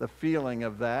feeling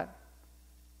of that.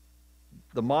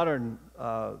 The modern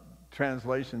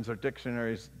translations or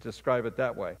dictionaries describe it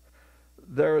that way.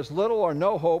 There is little or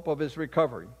no hope of his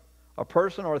recovery, a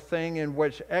person or thing in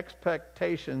which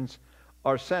expectations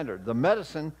are centered. The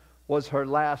medicine was her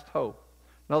last hope.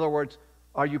 In other words,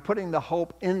 are you putting the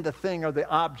hope in the thing or the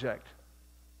object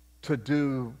to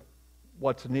do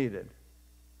what's needed?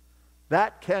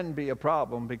 That can be a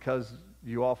problem, because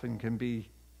you often can be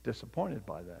disappointed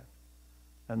by that.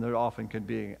 And there often can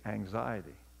be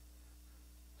anxiety.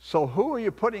 So who are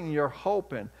you putting your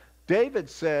hope in? David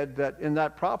said that in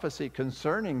that prophecy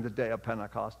concerning the day of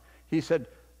Pentecost, he said,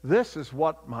 this is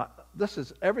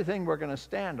everything we're going to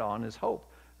stand on is hope.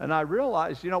 And I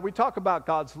realized, we talk about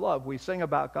God's love. We sing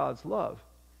about God's love.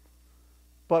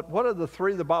 But what are the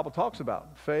three the Bible talks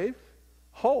about? Faith,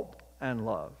 hope, and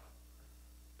love.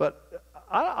 But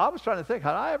I was trying to think,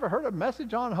 had I ever heard a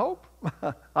message on hope?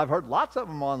 I've heard lots of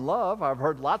them on love. I've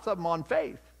heard lots of them on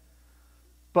faith.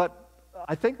 But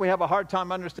I think we have a hard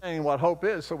time understanding what hope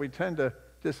is, so we tend to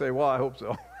just say, well, I hope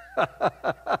so.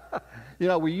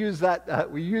 We use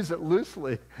that, we use it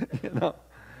loosely,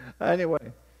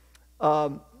 Anyway,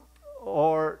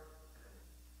 or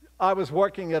I was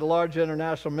working at a large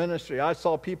international ministry. I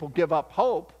saw people give up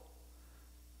hope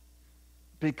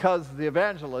because the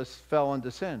evangelists fell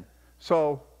into sin.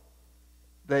 So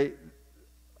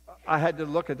I had to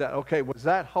look at that. Okay, was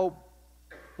that hope?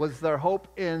 Was there hope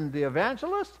in the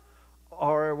evangelist,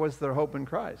 or was there hope in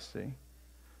Christ? See?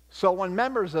 So when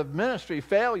members of ministry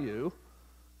fail you,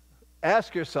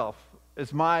 ask yourself,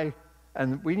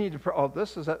 and we need to,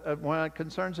 this is when it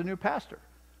concerns a new pastor.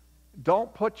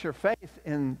 Don't put your faith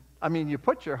in, you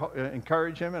put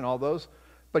encourage him and all those,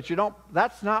 but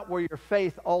that's not where your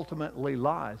faith ultimately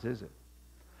lies, is it?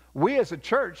 We as a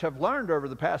church have learned over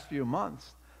the past few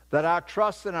months that our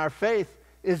trust and our faith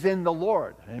is in the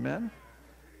Lord. Amen?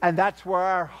 And that's where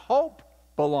our hope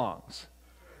belongs.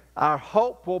 Our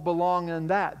hope will belong in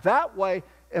that. That way,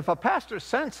 if a pastor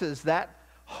senses that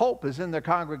hope is in the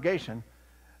congregation,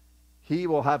 he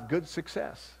will have good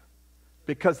success,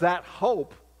 because that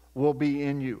hope will be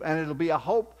in you. And it'll be a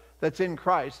hope that's in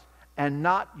Christ, and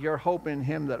not your hope in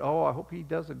him that, I hope he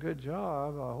does a good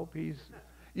job. I hope he's,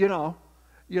 you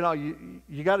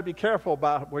got to be careful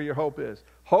about where your hope is.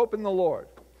 Hope in the Lord.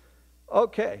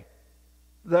 Okay.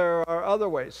 There are other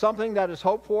ways. Something that is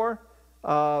hoped for,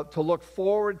 to look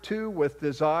forward to with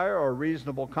desire or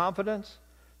reasonable confidence,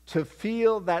 to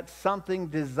feel that something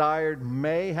desired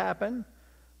may happen.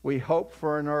 We hope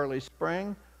for an early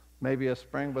spring, maybe a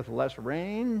spring with less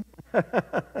rain.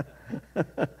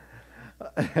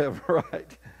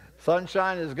 Right.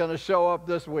 Sunshine is going to show up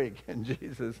this week in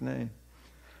Jesus' name.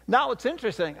 Now, it's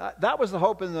interesting. That was the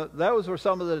hope those were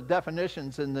some of the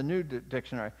definitions in the New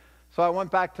Dictionary. So I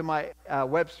went back to my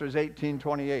Webster's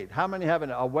 1828. How many have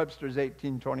a Webster's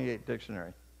 1828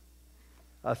 dictionary?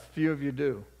 A few of you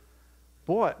do.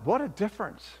 Boy, what a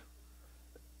difference.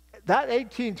 That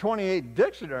 1828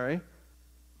 dictionary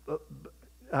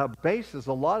bases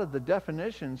a lot of the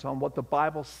definitions on what the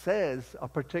Bible says a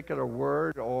particular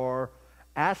word or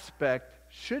aspect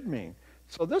should mean.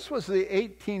 So this was the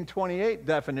 1828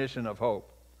 definition of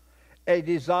hope. A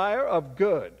desire of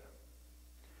good,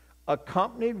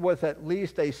 accompanied with at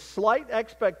least a slight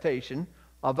expectation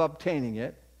of obtaining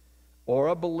it, or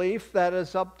a belief that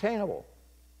is obtainable.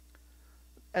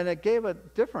 And it gave a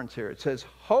difference here. It says,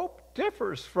 hope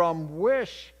differs from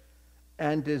wish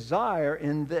and desire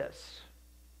in this.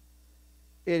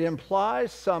 It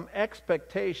implies some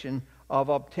expectation of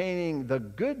obtaining the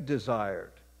good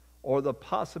desired or the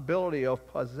possibility of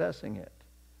possessing it.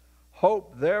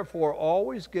 Hope, therefore,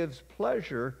 always gives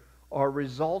pleasure or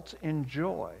results in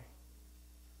joy.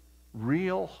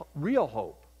 Real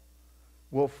hope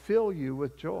will fill you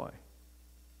with joy.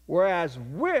 Whereas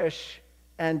wish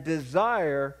and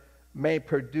desire may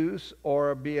produce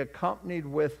or be accompanied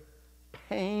with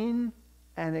pain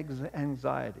and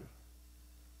anxiety.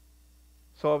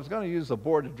 So I was going to use a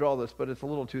board to draw this, but it's a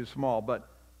little too small. But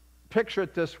picture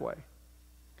it this way.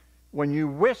 When you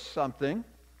wish something,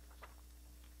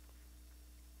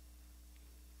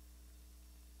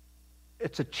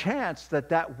 it's a chance that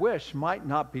that wish might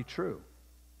not be true.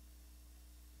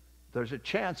 There's a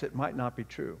chance it might not be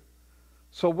true.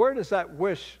 So where does that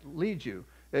wish lead you?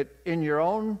 In your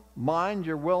own mind,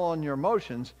 your will, and your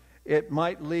emotions, it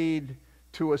might lead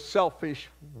to a selfish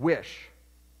wish,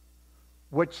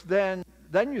 which then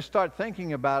you start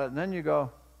thinking about it, and then you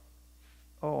go,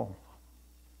 oh,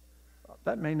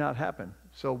 that may not happen.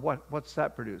 So what's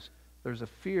that produce? There's a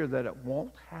fear that it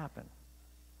won't happen.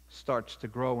 Starts to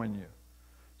grow in you.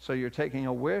 So you're taking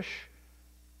a wish,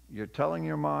 you're telling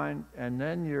your mind, and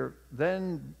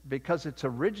then because it's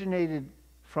originated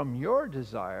from your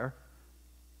desire,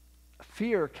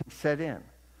 fear can set in.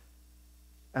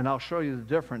 And I'll show you the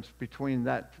difference between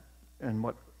that and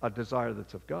what a desire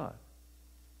that's of God.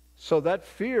 So that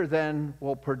fear then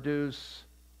will produce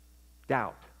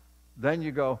doubt. Then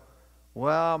you go,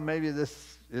 well, maybe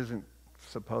this isn't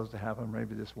supposed to happen.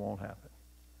 Maybe this won't happen.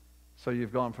 So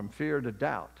you've gone from fear to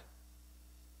doubt.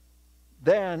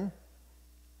 Then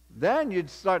you'd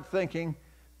start thinking,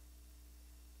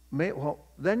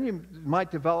 then you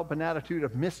might develop an attitude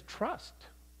of mistrust.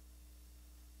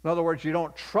 In other words, you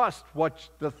don't trust what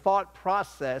the thought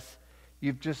process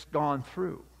you've just gone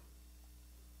through.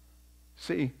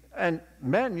 See, and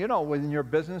men, in your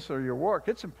business or your work,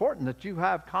 it's important that you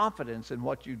have confidence in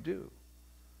what you do.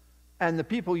 And the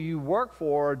people you work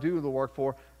for or do the work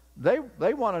for, they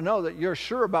want to know that you're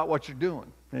sure about what you're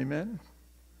doing. Amen?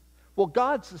 Well,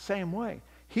 God's the same way.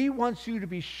 He wants you to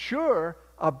be sure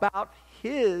about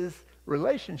His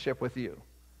relationship with you.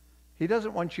 He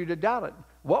doesn't want you to doubt it.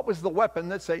 What was the weapon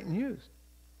that Satan used?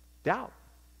 Doubt.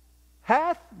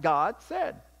 Hath God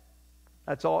said?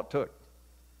 That's all it took.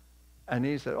 And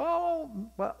he said, oh,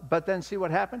 well, but then see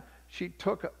what happened? She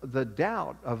took the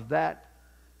doubt of that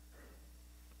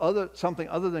something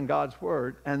other than God's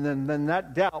word, and then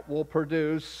that doubt will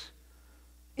produce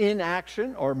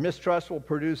inaction, or mistrust will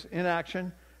produce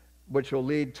inaction, which will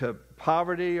lead to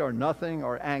poverty or nothing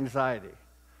or anxiety.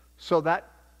 So that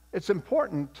it's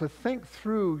important to think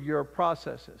through your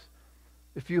processes.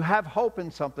 If you have hope in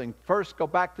something, first go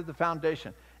back to the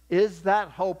foundation. Is that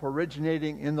hope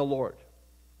originating in the Lord?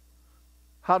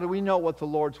 How do we know what the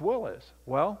Lord's will is?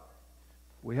 Well,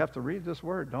 we have to read this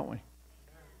word, don't we?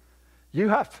 You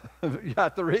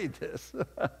have to read this.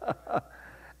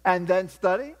 And then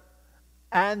study,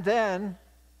 and then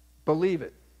believe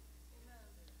it.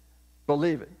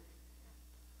 Believe it.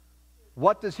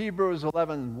 What does Hebrews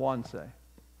 11:1 say?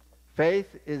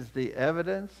 Faith is the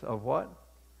evidence of what?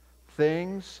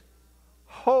 Things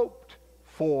hoped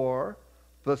for,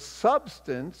 the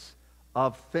substance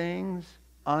of things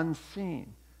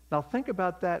unseen. Now think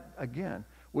about that again.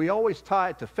 We always tie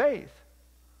it to faith.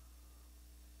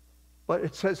 But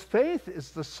it says faith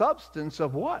is the substance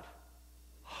of what?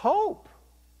 Hope.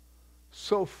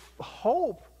 So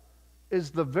hope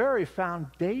is the very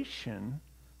foundation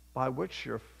by which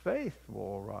your faith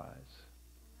will arise.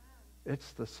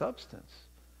 It's the substance.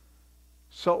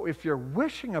 So if you're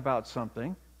wishing about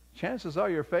something, chances are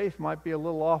your faith might be a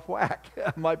little off whack.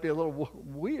 It might be a little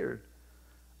weird.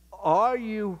 Are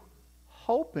you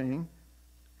hoping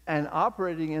and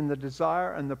operating in the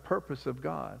desire and the purpose of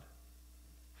God?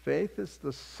 Faith is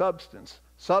the substance.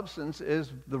 Substance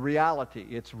is the reality.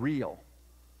 It's real.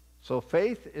 So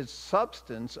faith is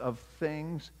substance of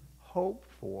things hoped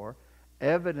for,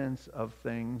 evidence of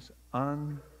things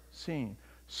unseen.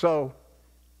 So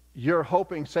you're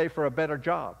hoping, say, for a better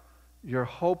job. You're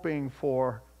hoping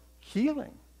for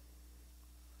healing.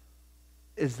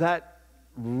 Is that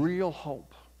real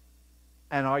hope?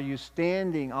 And are you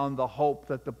standing on the hope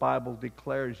that the Bible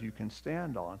declares you can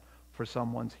stand on for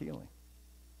someone's healing?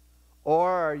 Or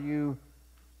are you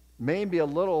maybe a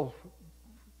little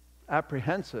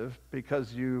apprehensive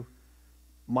because you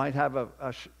might have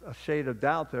a shade of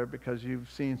doubt there because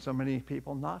you've seen so many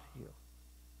people not healed?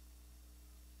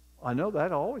 I know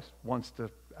that always wants to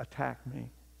attack me.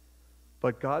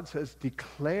 But God says,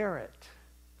 declare it,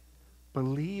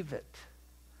 believe it,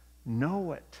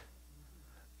 know it.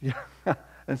 Yeah.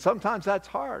 And sometimes that's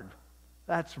hard.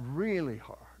 That's really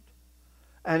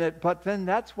hard. But then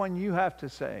that's when you have to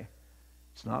say,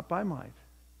 it's not by might,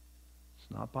 it's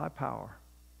not by power,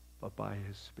 but by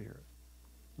His Spirit.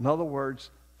 In other words,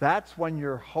 that's when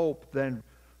your hope then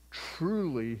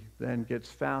truly then gets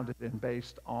founded and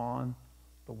based on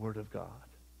the Word of God,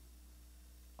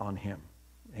 on Him.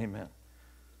 Amen.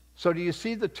 So do you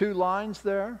see the two lines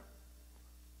there?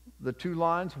 The two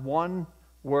lines, one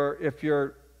where if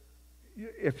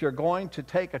you're going to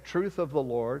take a truth of the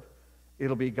Lord,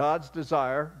 it'll be God's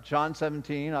desire. John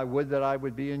 17, I would that I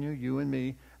would be in you, you and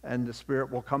me, and the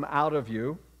Spirit will come out of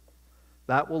you.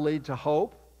 That will lead to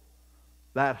hope.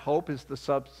 That hope is the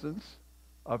substance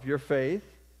of your faith,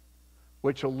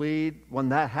 which will lead, when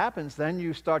that happens, then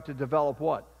you start to develop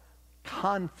what?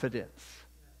 Confidence.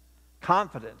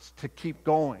 Confidence to keep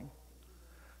going.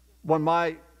 When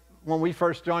we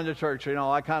first joined the church,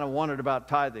 I kind of wondered about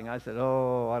tithing. I said,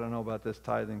 I don't know about this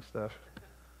tithing stuff.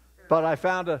 But I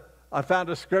found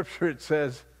a scripture that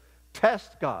says,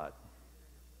 test God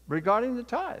regarding the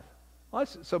tithe.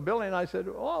 So Billy and I said,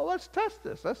 let's test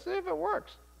this. Let's see if it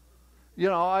works.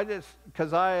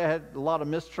 Because I had a lot of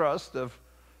mistrust of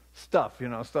stuff,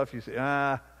 stuff you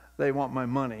say, they want my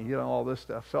money, all this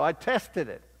stuff. So I tested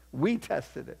it. We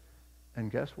tested it. And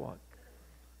guess what?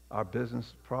 Our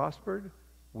business prospered.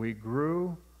 We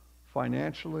grew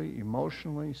financially,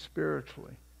 emotionally,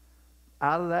 spiritually.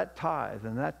 Out of that tithe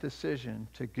and that decision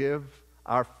to give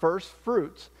our first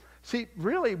fruits. See,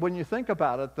 really, when you think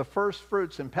about it, the first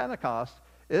fruits in Pentecost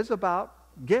is about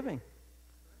giving.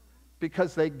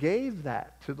 Because they gave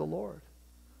that to the Lord.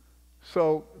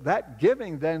 So that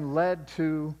giving then led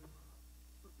to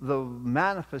the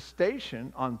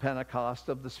manifestation on Pentecost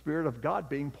of the Spirit of God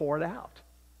being poured out.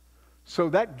 So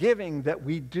that giving that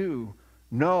we do,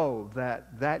 know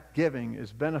that that giving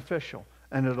is beneficial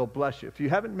and it'll bless you. If you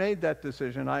haven't made that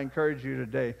decision, I encourage you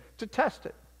today to test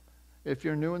it. If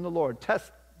you're new in the Lord,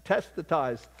 test the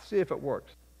tithes, see if it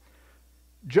works.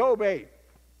 Job 8,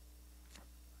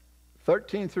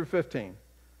 13 through 15.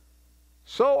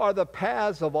 So are the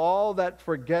paths of all that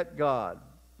forget God,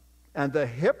 and the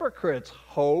hypocrite's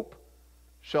hope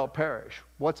shall perish.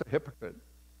 What's a hypocrite?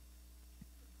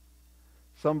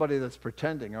 Somebody that's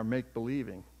pretending or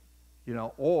make-believing,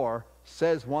 or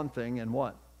says one thing and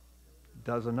what?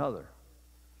 Does another.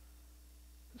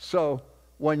 So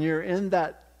when you're in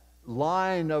that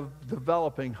line of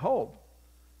developing hope,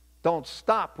 don't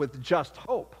stop with just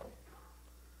hope.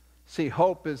 See,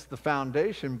 hope is the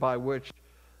foundation by which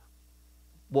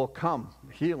will come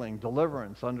healing,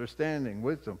 deliverance, understanding,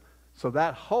 wisdom. So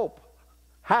that hope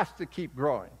has to keep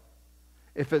growing.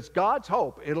 If it's God's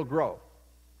hope, it'll grow.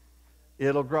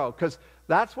 It'll grow. Because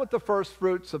that's what the first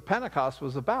fruits of Pentecost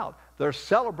was about. They're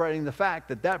celebrating the fact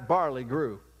that that barley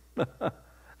grew,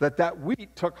 that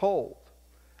wheat took hold.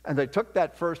 And they took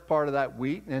that first part of that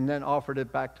wheat and then offered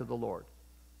it back to the Lord.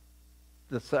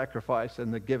 The sacrifice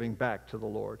and the giving back to the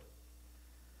Lord.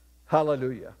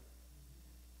 Hallelujah.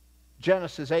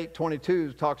 Genesis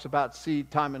 8:22 talks about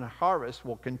seed time and harvest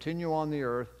will continue on the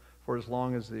earth for as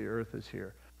long as the earth is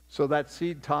here. So that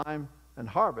seed time and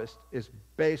harvest is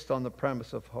based on the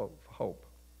premise of hope.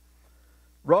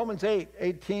 Romans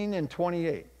 8:18 and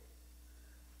 28.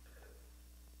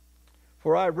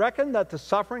 For I reckon that the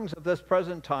sufferings of this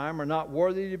present time are not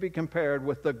worthy to be compared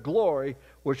with the glory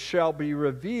which shall be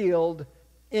revealed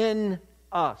in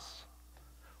us.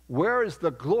 Where is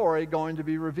the glory going to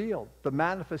be revealed? The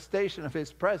manifestation of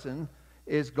His presence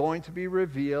is going to be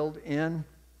revealed in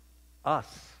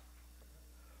us.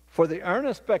 For the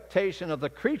earnest expectation of the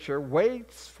creature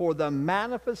waits for the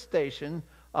manifestation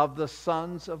of the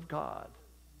sons of God.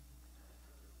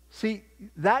 See,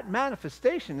 that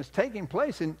manifestation is taking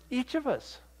place in each of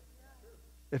us.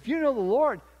 If you know the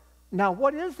Lord, now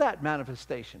what is that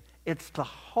manifestation? It's the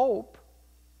hope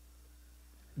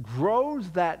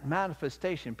grows that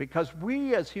manifestation, because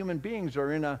we as human beings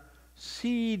are in a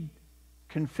seed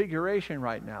configuration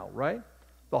right now, right?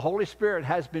 The Holy Spirit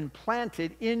has been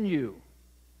planted in you.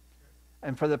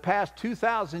 And for the past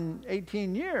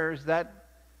 2018 years, that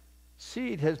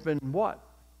seed has been what?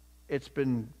 It's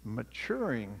been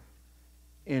maturing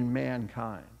in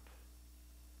mankind.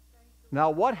 Now,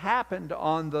 what happened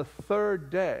on the third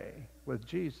day with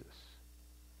Jesus?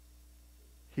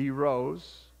 He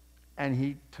rose and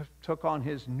he took on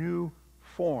his new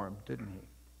form, didn't he?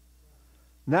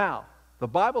 Now, the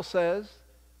Bible says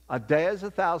a day is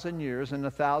 1,000 years and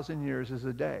 1,000 years is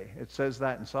a day. It says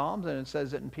that in Psalms and it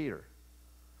says it in Peter.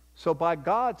 So by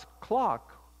God's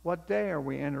clock, what day are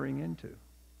we entering into? The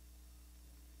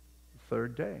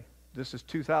third day. This is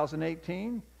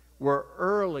 2018. We're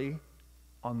early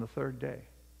on the third day.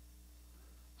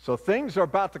 So things are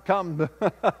about to come.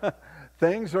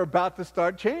 Things are about to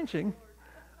start changing.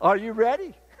 Are you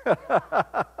ready?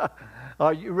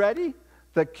 Are you ready?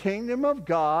 The kingdom of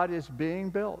God is being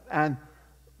built. And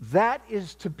that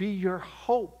is to be your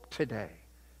hope today.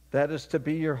 That is to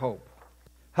be your hope.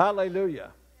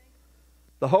 Hallelujah.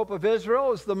 The hope of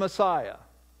Israel is the Messiah.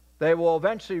 They will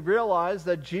eventually realize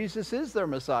that Jesus is their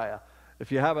Messiah.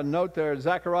 If you have a note there,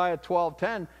 Zechariah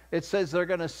 12:10, it says they're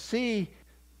going to see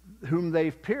whom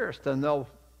they've pierced, and they'll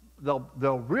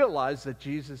realize that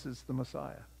Jesus is the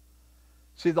Messiah.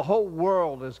 See, the whole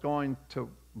world is going to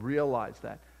realize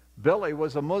that. Billy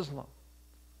was a Muslim.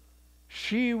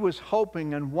 She was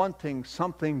hoping and wanting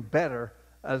something better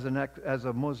as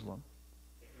a Muslim.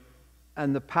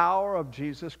 And the power of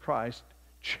Jesus Christ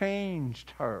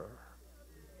changed her.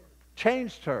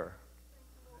 Changed her.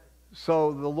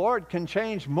 So the Lord can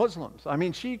change Muslims. I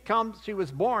mean, she was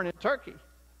born in Turkey.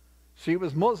 She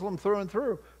was Muslim through and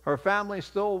through. Her family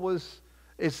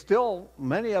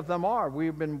many of them are.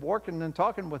 We've been working and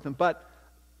talking with them. But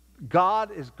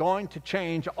God is going to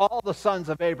change all the sons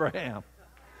of Abraham.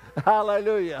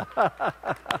 Hallelujah.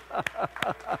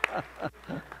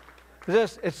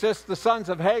 It's just the sons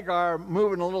of Hagar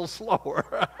moving a little slower.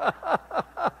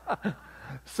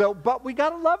 But we got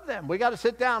to love them. We got to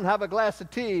sit down and have a glass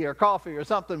of tea or coffee or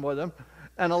something with them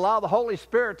and allow the Holy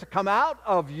Spirit to come out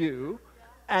of you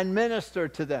and minister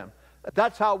to them.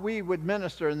 That's how we would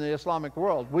minister in the Islamic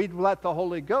world. We'd let the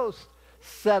Holy Ghost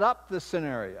set up the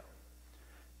scenario.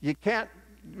 You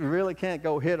really can't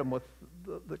go hit them with,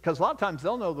 because a lot of times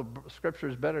they'll know the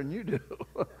scriptures better than you do.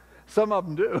 Some of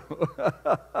them do.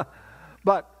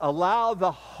 But allow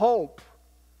the hope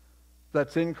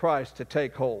that's in Christ to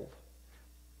take hold.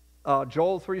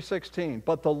 Joel 3:16,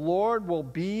 but the Lord will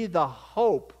be the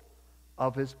hope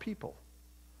of his people.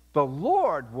 The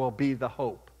Lord will be the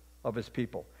hope of his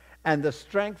people and the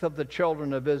strength of the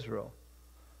children of Israel.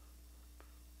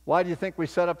 Why do you think we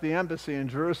set up the embassy in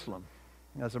Jerusalem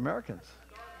as Americans?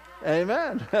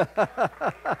 Amen.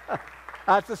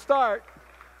 That's a start.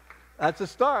 That's a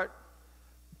start.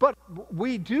 But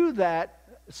we do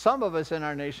that. Some of us in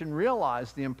our nation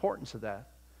realize the importance of that.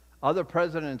 Other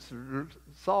presidents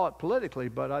saw it politically,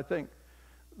 but I think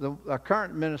our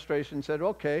current administration said,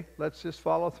 okay, let's just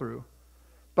follow through.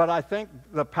 But I think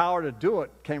the power to do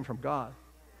it came from God,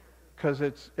 because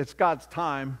it's God's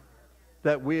time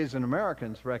that we as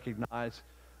Americans recognize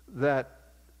that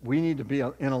we need to be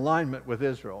in alignment with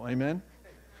Israel. Amen?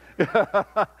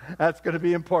 That's going to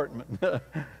be important.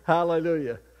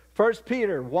 Hallelujah. 1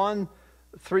 Peter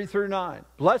 1:3-9.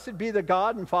 Blessed be the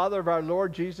God and Father of our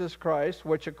Lord Jesus Christ,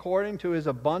 which according to his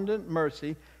abundant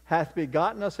mercy hath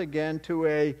begotten us again to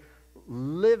a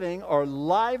living or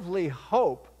lively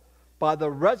hope by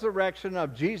the resurrection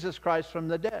of Jesus Christ from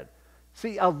the dead.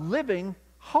 See, a living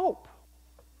hope.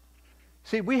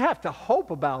 See, we have to hope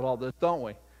about all this, don't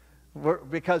we?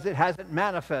 Because it hasn't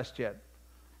manifested yet.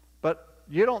 But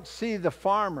you don't see the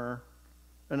farmer,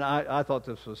 and I thought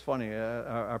this was funny,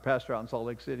 our pastor out in Salt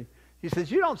Lake City. He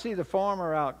says, you don't see the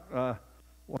farmer out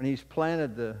when he's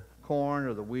planted the corn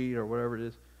or the wheat or whatever it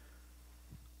is.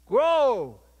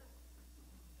 Grow!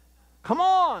 Come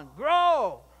on,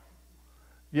 grow!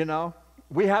 You know,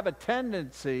 we have a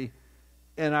tendency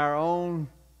in our own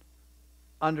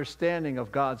understanding of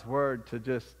God's Word to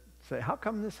just say, how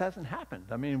come this hasn't happened?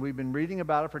 I mean, we've been reading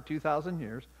about it for 2,000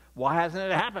 years. Why hasn't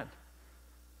it happened?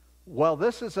 Well,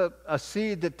 this is a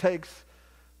seed that takes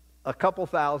a couple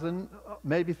thousand,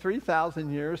 maybe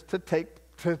 3,000 years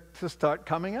to start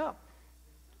coming up.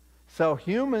 So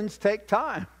humans take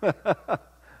time.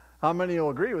 How many will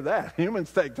agree with that?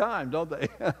 Humans take time, don't they?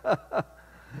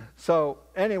 So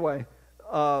anyway,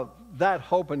 that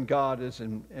hope in God is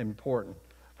important.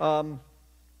 Why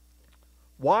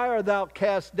art thou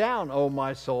cast down, O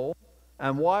my soul?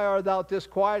 And why art thou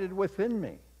disquieted within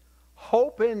me?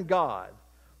 Hope in God,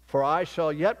 for I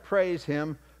shall yet praise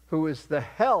him who is the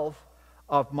health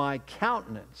of my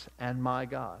countenance and my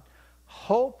God.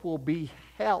 Hope will be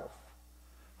health.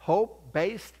 Hope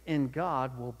based in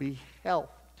God will be health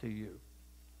to you.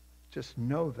 Just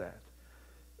know that.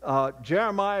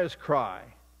 Jeremiah's cry.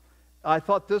 I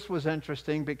thought this was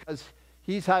interesting because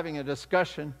He's having a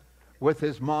discussion with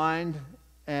his mind,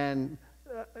 and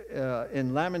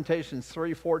in Lamentations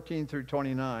 3:14 through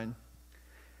 29,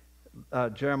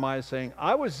 Jeremiah is saying,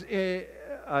 I was a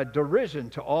derision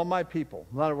to all my people.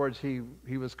 In other words,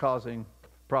 he was causing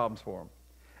problems for them.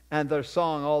 And their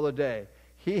song all the day,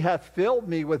 he hath filled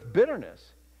me with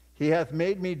bitterness. He hath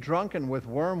made me drunken with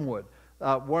wormwood.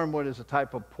 Wormwood is a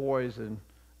type of poison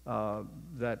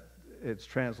that it's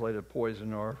translated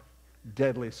poison or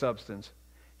deadly substance.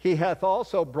 He hath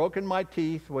also broken my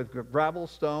teeth with gravel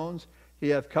stones. He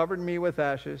hath covered me with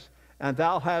ashes. And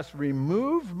thou hast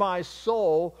removed my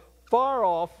soul far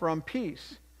off from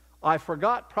peace. I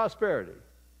forgot prosperity.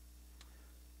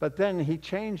 But then he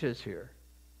changes here.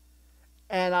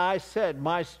 And I said,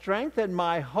 my strength and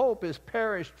my hope is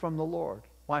perished from the Lord.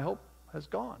 My hope has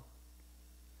gone.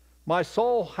 My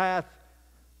soul hath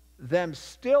them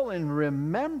still in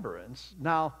remembrance.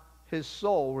 Now, his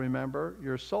soul, remember,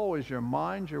 your soul is your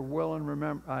mind, your will,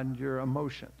 and your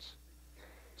emotions.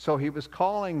 So he was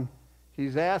calling,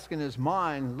 he's asking his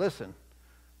mind, listen,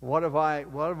 what have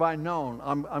I known?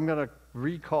 I'm going to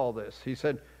recall this. He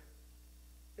said,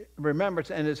 remembrance,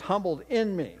 and is humbled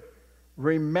in me,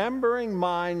 remembering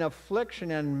mine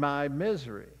affliction and my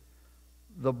misery,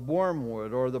 the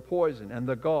wormwood or the poison and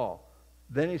the gall.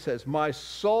 Then he says, my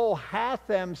soul hath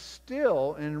them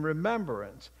still in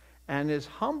remembrance and is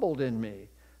humbled in me.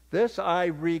 This I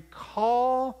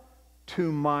recall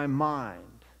to my mind.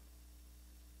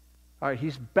 All right,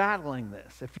 he's battling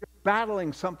this. If you're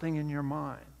battling something in your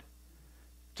mind,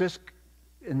 just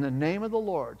in the name of the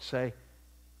Lord, say,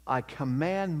 I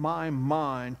command my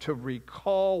mind to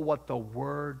recall what the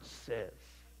Word says.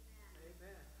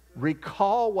 Amen.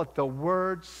 Recall what the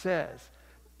Word says.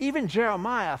 Even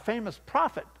Jeremiah, a famous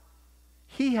prophet,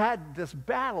 he had this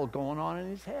battle going on in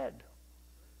his head.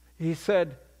 He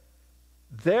said,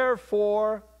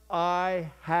 therefore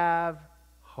I have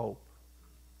hope.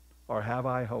 Or have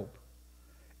I hope?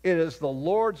 It is the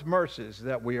Lord's mercies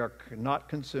that we are not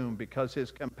consumed, because his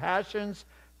compassions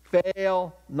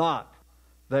fail not.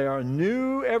 They are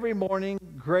new every morning.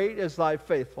 Great is thy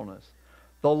faithfulness.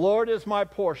 The Lord is my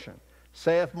portion,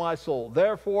 saith my soul.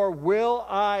 Therefore will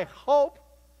I hope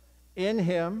in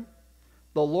him.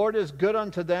 The Lord is good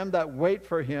unto them that wait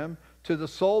for him, to the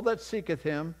soul that seeketh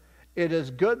him. It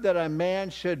is good that a man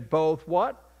should both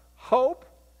what? Hope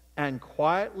and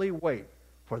quietly wait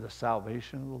for the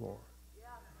salvation of the Lord.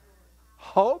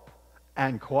 Hope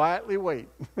and quietly wait.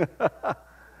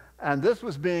 And this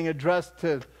was being addressed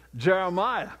to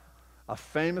Jeremiah, a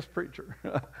famous preacher,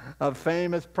 a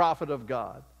famous prophet of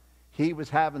God. He was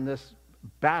having this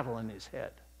battle in his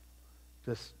head,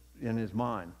 just in his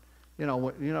mind. You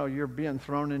know, you're being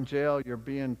thrown in jail, you're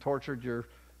being tortured, you're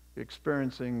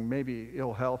experiencing maybe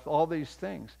ill health, all these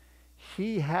things.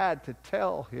 He had to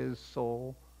tell his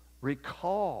soul,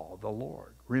 recall the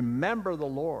Lord, remember the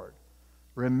Lord.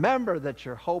 Remember that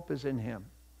your hope is in him.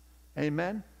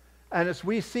 Amen? And as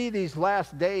we see these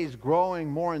last days growing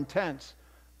more intense,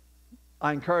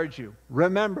 I encourage you,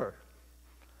 remember,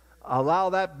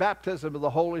 allow that baptism of the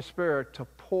Holy Spirit to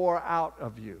pour out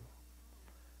of you.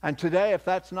 And today, if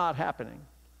that's not happening,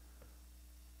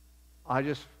 I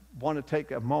just want to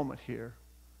take a moment here.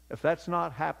 If that's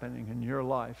not happening in your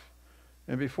life,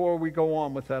 and before we go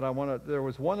on with that, there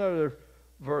was one other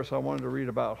verse I wanted to read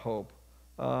about hope.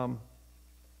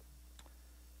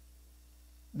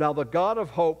 Now the God of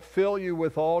hope fill you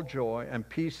with all joy and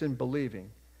peace in believing,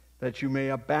 that you may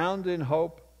abound in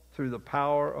hope through the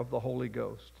power of the Holy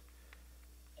Ghost.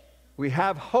 We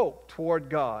have hope toward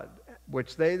God,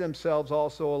 which they themselves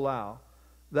also allow,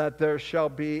 that there shall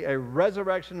be a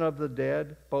resurrection of the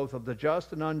dead, both of the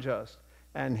just and unjust.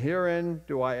 And herein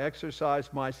do I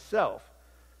exercise myself,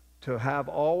 to have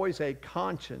always a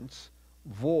conscience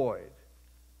void,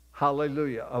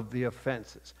 hallelujah, of the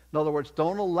offenses. In other words,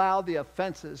 don't allow the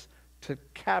offenses to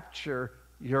capture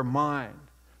your mind.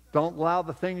 Don't allow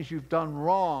the things you've done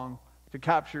wrong to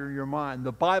capture your mind.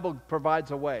 The Bible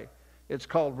provides a way. It's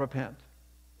called repent.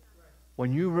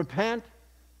 When you repent,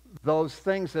 those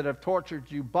things that have tortured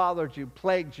you, bothered you,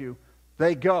 plagued you,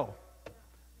 they go.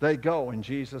 They go in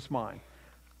Jesus' mind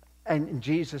and in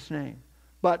Jesus' name.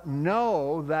 But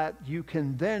know that you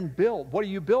can then build. What do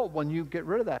you build when you get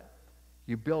rid of that?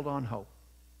 You build on hope.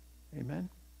 Amen?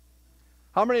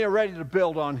 How many are ready to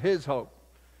build on his hope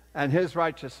and his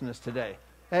righteousness today?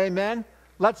 Amen?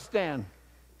 Let's stand.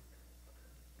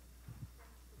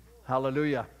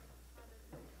 Hallelujah.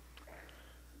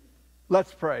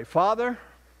 Let's pray. Father,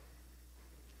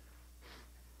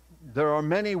 there are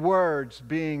many words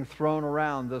being thrown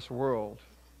around this world.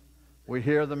 We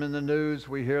hear them in the news.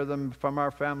 We hear them from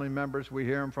our family members. We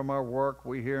hear them from our work.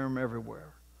 We hear them everywhere.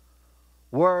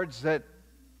 Words that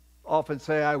often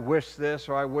say, I wish this,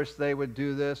 or I wish they would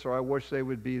do this, or I wish they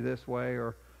would be this way,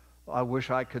 or I wish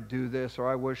I could do this, or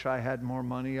I wish I had more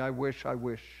money. I wish.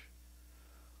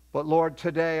 But Lord,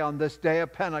 today, on this day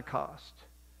of Pentecost,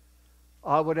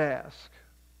 I would ask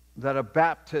that a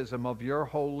baptism of your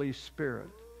Holy Spirit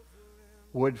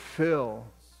would fill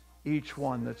each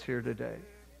one that's here today.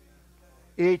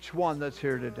 Each one that's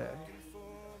here today.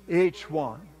 Each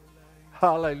one.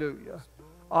 Hallelujah.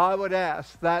 I would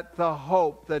ask that the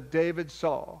hope that David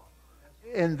saw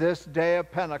in this day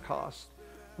of Pentecost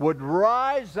would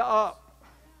rise up.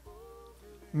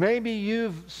 Maybe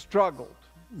you've struggled.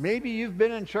 Maybe you've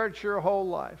been in church your whole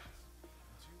life.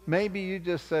 Maybe you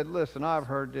just said, listen, I've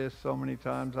heard this so many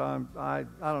times, I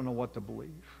don't know what to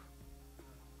believe.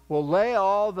 Well, lay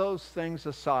all those things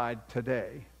aside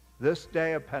today, this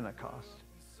day of Pentecost,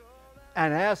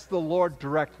 and ask the Lord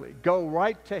directly. Go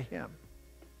right to Him.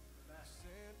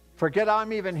 Forget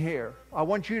I'm even here. I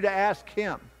want you to ask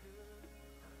Him.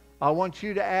 I want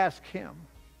you to ask Him.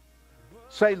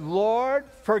 Say, Lord,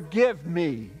 forgive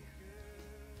me.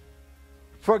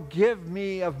 Forgive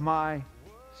me of my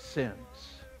sins.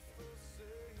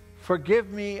 Forgive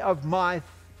me of my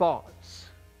thoughts.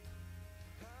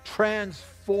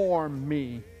 Transform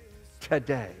me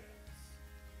today.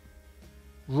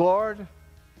 Lord,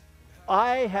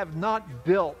 I have not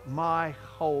built my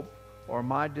hope or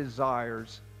my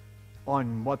desires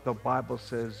on what the Bible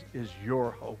says is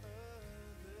your hope.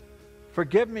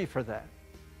 Forgive me for that.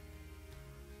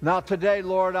 Now today,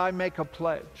 Lord, I make a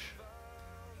pledge.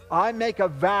 I make a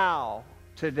vow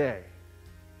today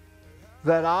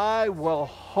that I will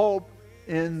hope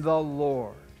in the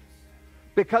Lord.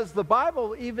 Because the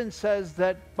Bible even says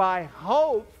that by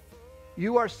hope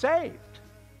you are saved.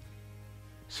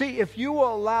 See, if you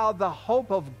will allow the hope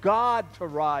of God to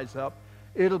rise up,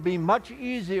 it'll be much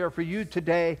easier for you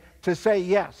today to say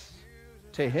yes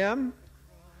to Him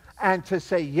and to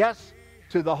say yes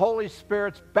to the Holy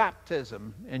Spirit's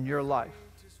baptism in your life.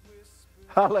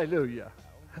 Hallelujah.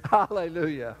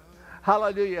 Hallelujah.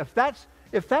 Hallelujah.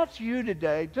 If that's you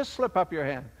today, just slip up your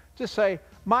hand. Just say,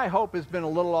 my hope has been a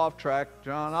little off track,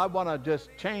 John. I want to just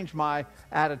change my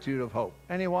attitude of hope.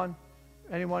 Anyone?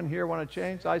 Anyone here want to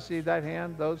change? I see that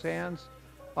hand, those hands.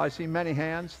 I see many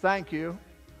hands. Thank you.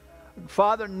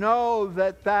 Father, know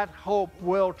that that hope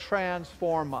will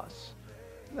transform us.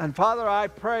 And Father, I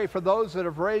pray for those that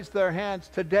have raised their hands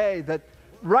today that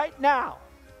right now,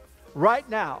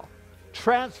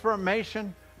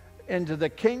 transformation into the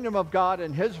kingdom of God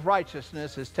and His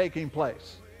righteousness is taking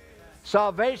place.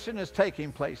 Salvation is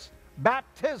taking place.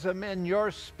 Baptism in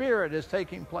your spirit is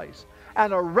taking place.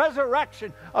 And a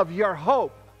resurrection of your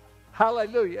hope,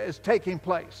 hallelujah, is taking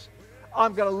place.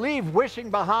 I'm going to leave wishing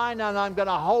behind and I'm going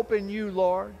to hope in you,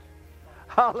 Lord.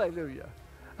 Hallelujah.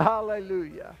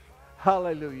 Hallelujah.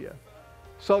 Hallelujah.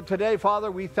 So today, Father,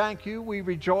 we thank you. We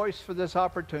rejoice for this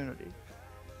opportunity.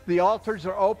 The altars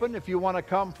are open if you want to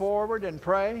come forward and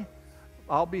pray.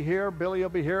 I'll be here. Billy will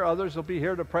be here. Others will be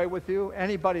here to pray with you.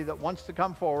 Anybody that wants to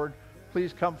come forward,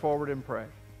 please come forward and pray.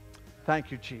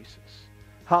 Thank you, Jesus.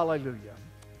 Hallelujah.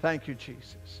 Thank you,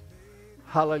 Jesus.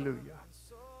 Hallelujah.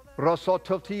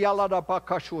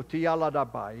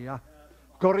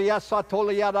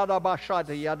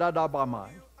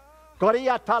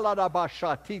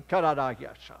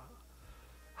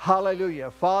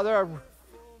 Hallelujah. Father,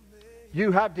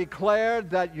 you have declared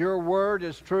that your word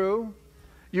is true.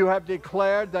 You have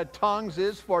declared that tongues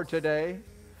is for today.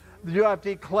 You have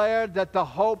declared that the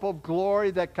hope of glory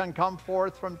that can come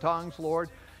forth from tongues, Lord,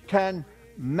 can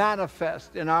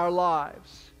manifest in our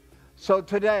lives. So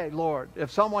today, Lord,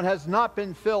 if someone has not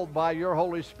been filled by your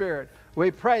Holy Spirit,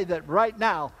 we pray that right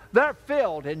now they're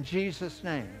filled in Jesus'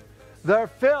 name. They're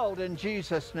filled in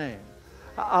Jesus' name.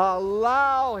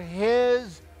 Allow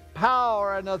His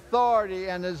power and authority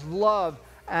and His love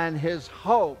and His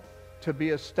hope to be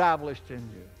established in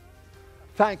you.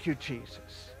 Thank you,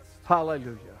 Jesus.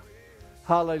 Hallelujah.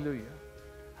 Hallelujah.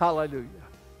 Hallelujah.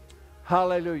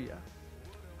 Hallelujah.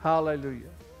 Hallelujah.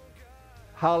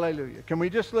 Hallelujah. Can we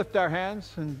just lift our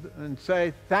hands and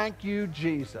say, thank you,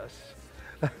 Jesus.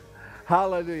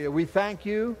 Hallelujah. We thank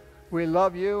you. We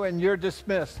love you, and you're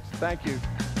dismissed. Thank you.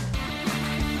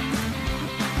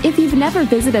 If you've never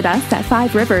visited us at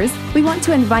Five Rivers, we want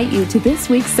to invite you to this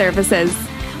week's services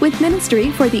with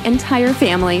ministry for the entire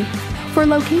family. For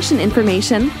location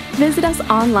information, visit us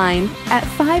online at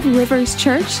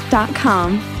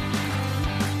fiveriverschurch.com.